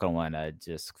 and you're not going to want to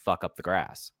just fuck up the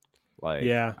grass. Like,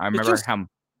 yeah, I remember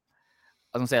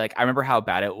I remember how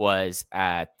bad it was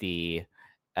at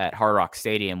Hard Rock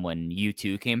Stadium when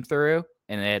U2 came through,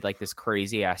 and they had like this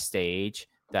crazy ass stage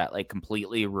that like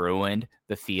completely ruined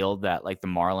the field. That like the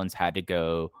Marlins had to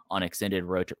go on extended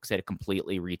road trip because they had to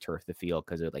completely returf the field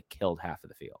because it like killed half of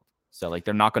the field. So like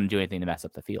they're not going to do anything to mess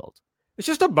up the field. It's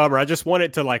just a bummer. I just want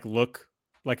it to like look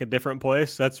like a different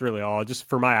place. That's really all. Just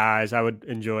for my eyes, I would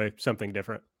enjoy something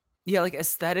different. Yeah, like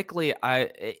aesthetically,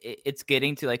 it's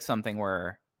getting to like something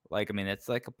where like, I mean, it's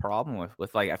like a problem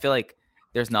with like, I feel like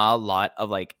there's not a lot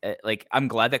of like I'm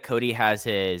glad that Cody has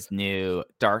his new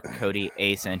Dark Cody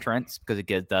Ace entrance because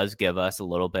it does give us a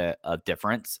little bit of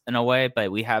difference in a way,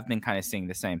 but we have been kind of seeing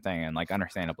the same thing and like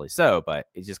understandably so, but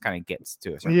it just kind of gets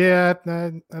to us. Yeah,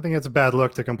 I think it's a bad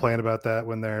look to complain about that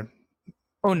when they're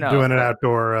doing an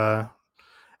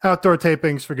outdoor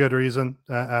tapings for good reason.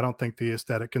 I don't think the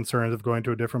aesthetic concerns of going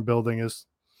to a different building is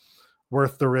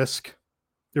worth the risk.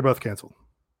 You're both canceled.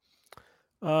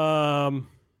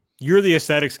 You're the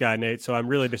aesthetics guy, Nate, so I'm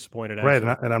really disappointed. Right,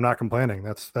 and I'm not complaining.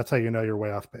 That's how you know you're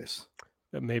way off base.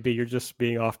 Maybe you're just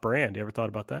being off-brand. You ever thought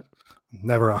about that?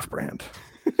 Never off brand.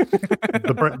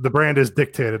 The brand is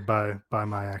dictated by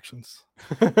my actions.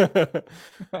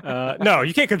 No,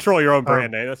 you can't control your own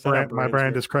brand name. That's not how My brand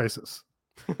brands is Crisis.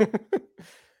 work.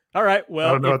 All right. Well,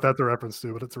 I don't know what that's a reference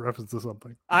to, but it's a reference to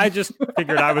something. I just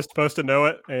figured I was supposed to know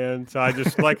it, and so I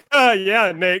just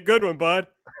yeah, Nate, good one, bud.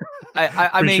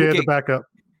 I mean, Appreciate the backup.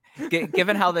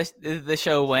 given how the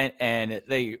show went and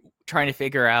they trying to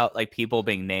figure out like people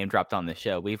being name dropped on the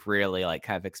show, we've really like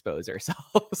kind of exposed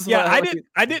ourselves. Yeah,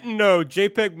 I didn't know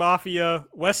JPEG Mafia,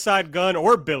 West Side Gun,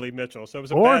 or Billy Mitchell. So it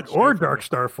was a bad show Or for me. Dark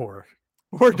Star 4.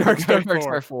 Or Dark Star Dark 4.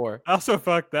 Star 4 I also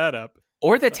fucked that up.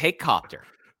 or the Take Copter.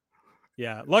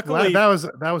 Yeah, Well, luckily,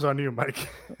 that was on you, Mike.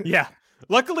 yeah,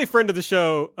 luckily, friend of the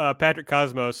show, Patrick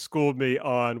Cosmos, schooled me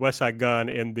on West Side Gun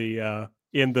in the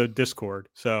Discord.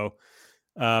 So,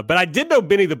 but I did know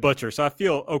Benny the Butcher, so I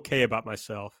feel okay about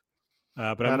myself.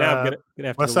 But I'm now gonna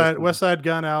have to West Side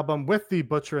Gun album with the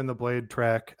Butcher and the Blade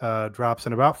track drops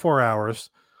in about 4 hours.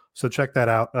 So check that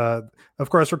out. Of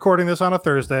course, recording this on a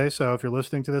Thursday. So if you're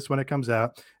listening to this when it comes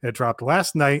out, it dropped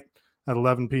last night at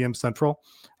 11 p.m. Central.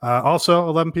 Also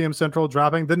 11 p.m. Central,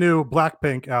 dropping the new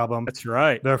Blackpink album. That's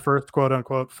right. Their first quote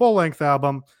unquote full length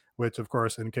album, which of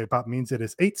course in K-pop means it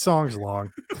is 8 songs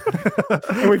long.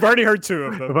 And we've already heard 2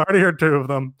 of them. We've already heard 2 of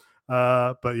them.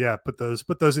 But yeah, put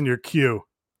those in your queue.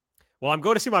 Well, I'm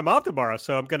going to see my mom tomorrow,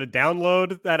 so I'm going to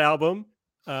download that album,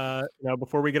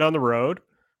 before we get on the road,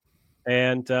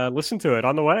 and listen to it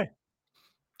on the way.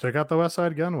 Check out the West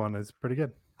Side Gun one; it's pretty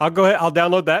good. I'll go ahead. I'll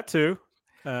download that too.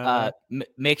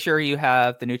 Make sure you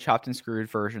have the new Chopped and Screwed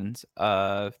versions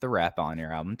of the rap on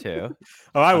your album too.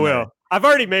 Oh, I on will. there. I've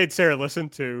already made Sarah listen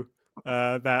to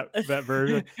that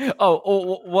version.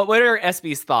 What are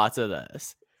SB's thoughts of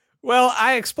this? Well,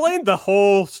 I explained the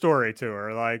whole story to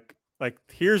her. Like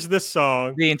here's this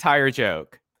song. The entire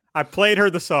joke. I played her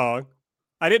the song.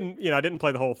 I didn't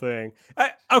play the whole thing.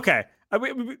 Okay.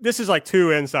 This is like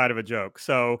too inside of a joke.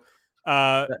 So,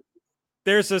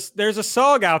 there's a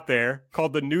song out there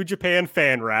called the New Japan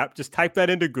Fan Rap. Just type that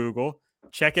into Google.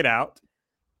 Check it out.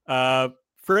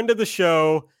 Friend of the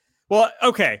show. Well,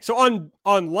 okay. So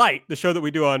on Light, the show that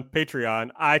we do on Patreon,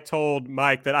 I told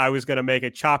Mike that I was going to make a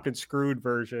chopped and screwed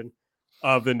version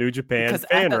of the New Japan Because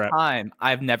Fan at the Rap. time,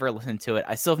 I've never listened to it.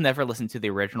 I still have never listened to the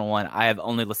original one. I have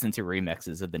only listened to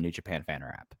remixes of the New Japan Fan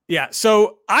Rap. Yeah.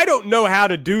 So I don't know how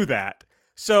to do that.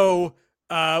 So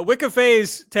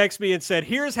Wiccaface texted me and said,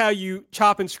 here's how you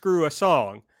chop and screw a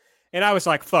song. And I was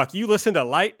like, fuck, you listen to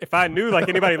Light? If I knew like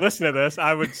anybody listening to this,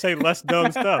 I would say less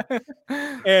dumb stuff.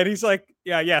 And he's like,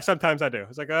 yeah, sometimes I do. I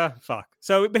was like, fuck.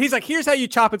 So, but he's like, here's how you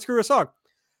chop and screw a song.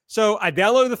 So I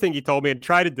downloaded the thing he told me and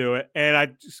tried to do it. And I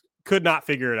just could not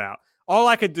figure it out. All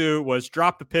I could do was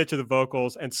drop the pitch of the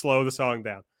vocals and slow the song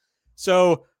down.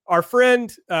 So our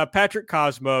friend, Patrick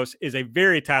Cosmos, is a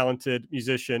very talented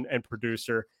musician and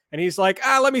producer. And he's like,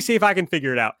 let me see if I can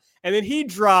figure it out. And then he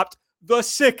dropped the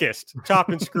sickest chop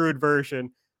and screwed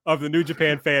version of the New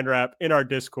Japan Fan Rap in our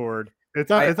Discord. It's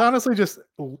honestly just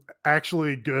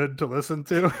actually good to listen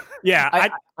to. Yeah,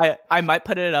 I might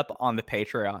put it up on the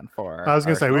Patreon for. I was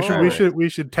gonna say Oh. we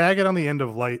should tag it on the end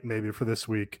of Light maybe for this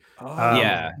week.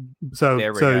 Yeah. So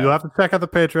There we go. you'll have to check out the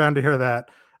Patreon to hear that.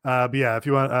 But yeah, if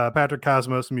you want Patrick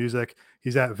Cosmos music,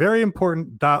 he's at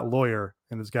veryimportant.lawyer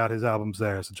and has got his albums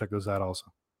there. So check those out also.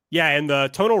 Yeah, and the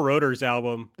Tonal Rotors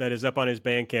album that is up on his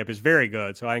Bandcamp is very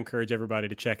good. So I encourage everybody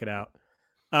to check it out.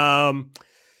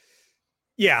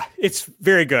 Yeah, it's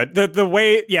very good. The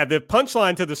way, the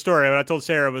punchline to the story, when I told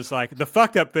Sarah, was like, the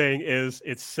fucked up thing is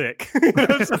it's sick.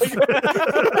 It's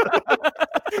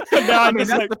like- now I mean, just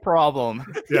that's like, the problem.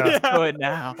 Yeah. Do it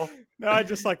now. now I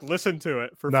just like listen to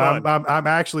it for No, fun. I'm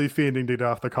actually fiending to get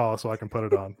off the call so I can put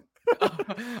it on.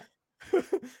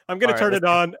 I'm gonna All right, turn it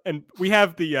on, and we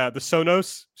have the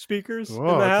Sonos speakers in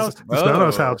Whoa, the it's house. a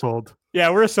Sonos Oh. household. Yeah,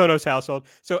 we're a Sonos household.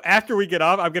 So after we get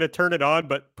off, I'm gonna turn it on,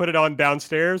 but put it on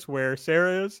downstairs where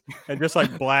Sarah is, and just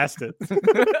like blast it.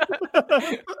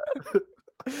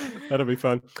 That'll be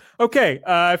fun. Okay,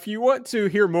 if you want to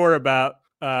hear more about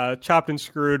chopped and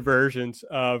screwed versions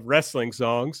of wrestling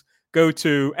songs, go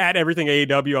to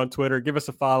 @EverythingAEW on Twitter. Give us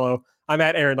a follow. I'm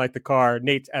at Aaron Like the Car.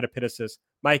 Nate's at Epitasis.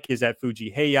 Mike is at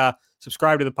Fuji Heya.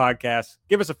 Subscribe to the podcast.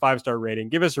 Give us a 5-star rating.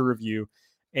 Give us a review.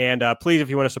 And please,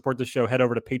 if you want to support the show, head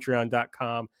over to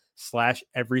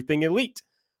patreon.com/everythingelite.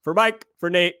 For Mike, for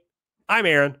Nate, I'm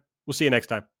Aaron. We'll see you next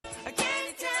time.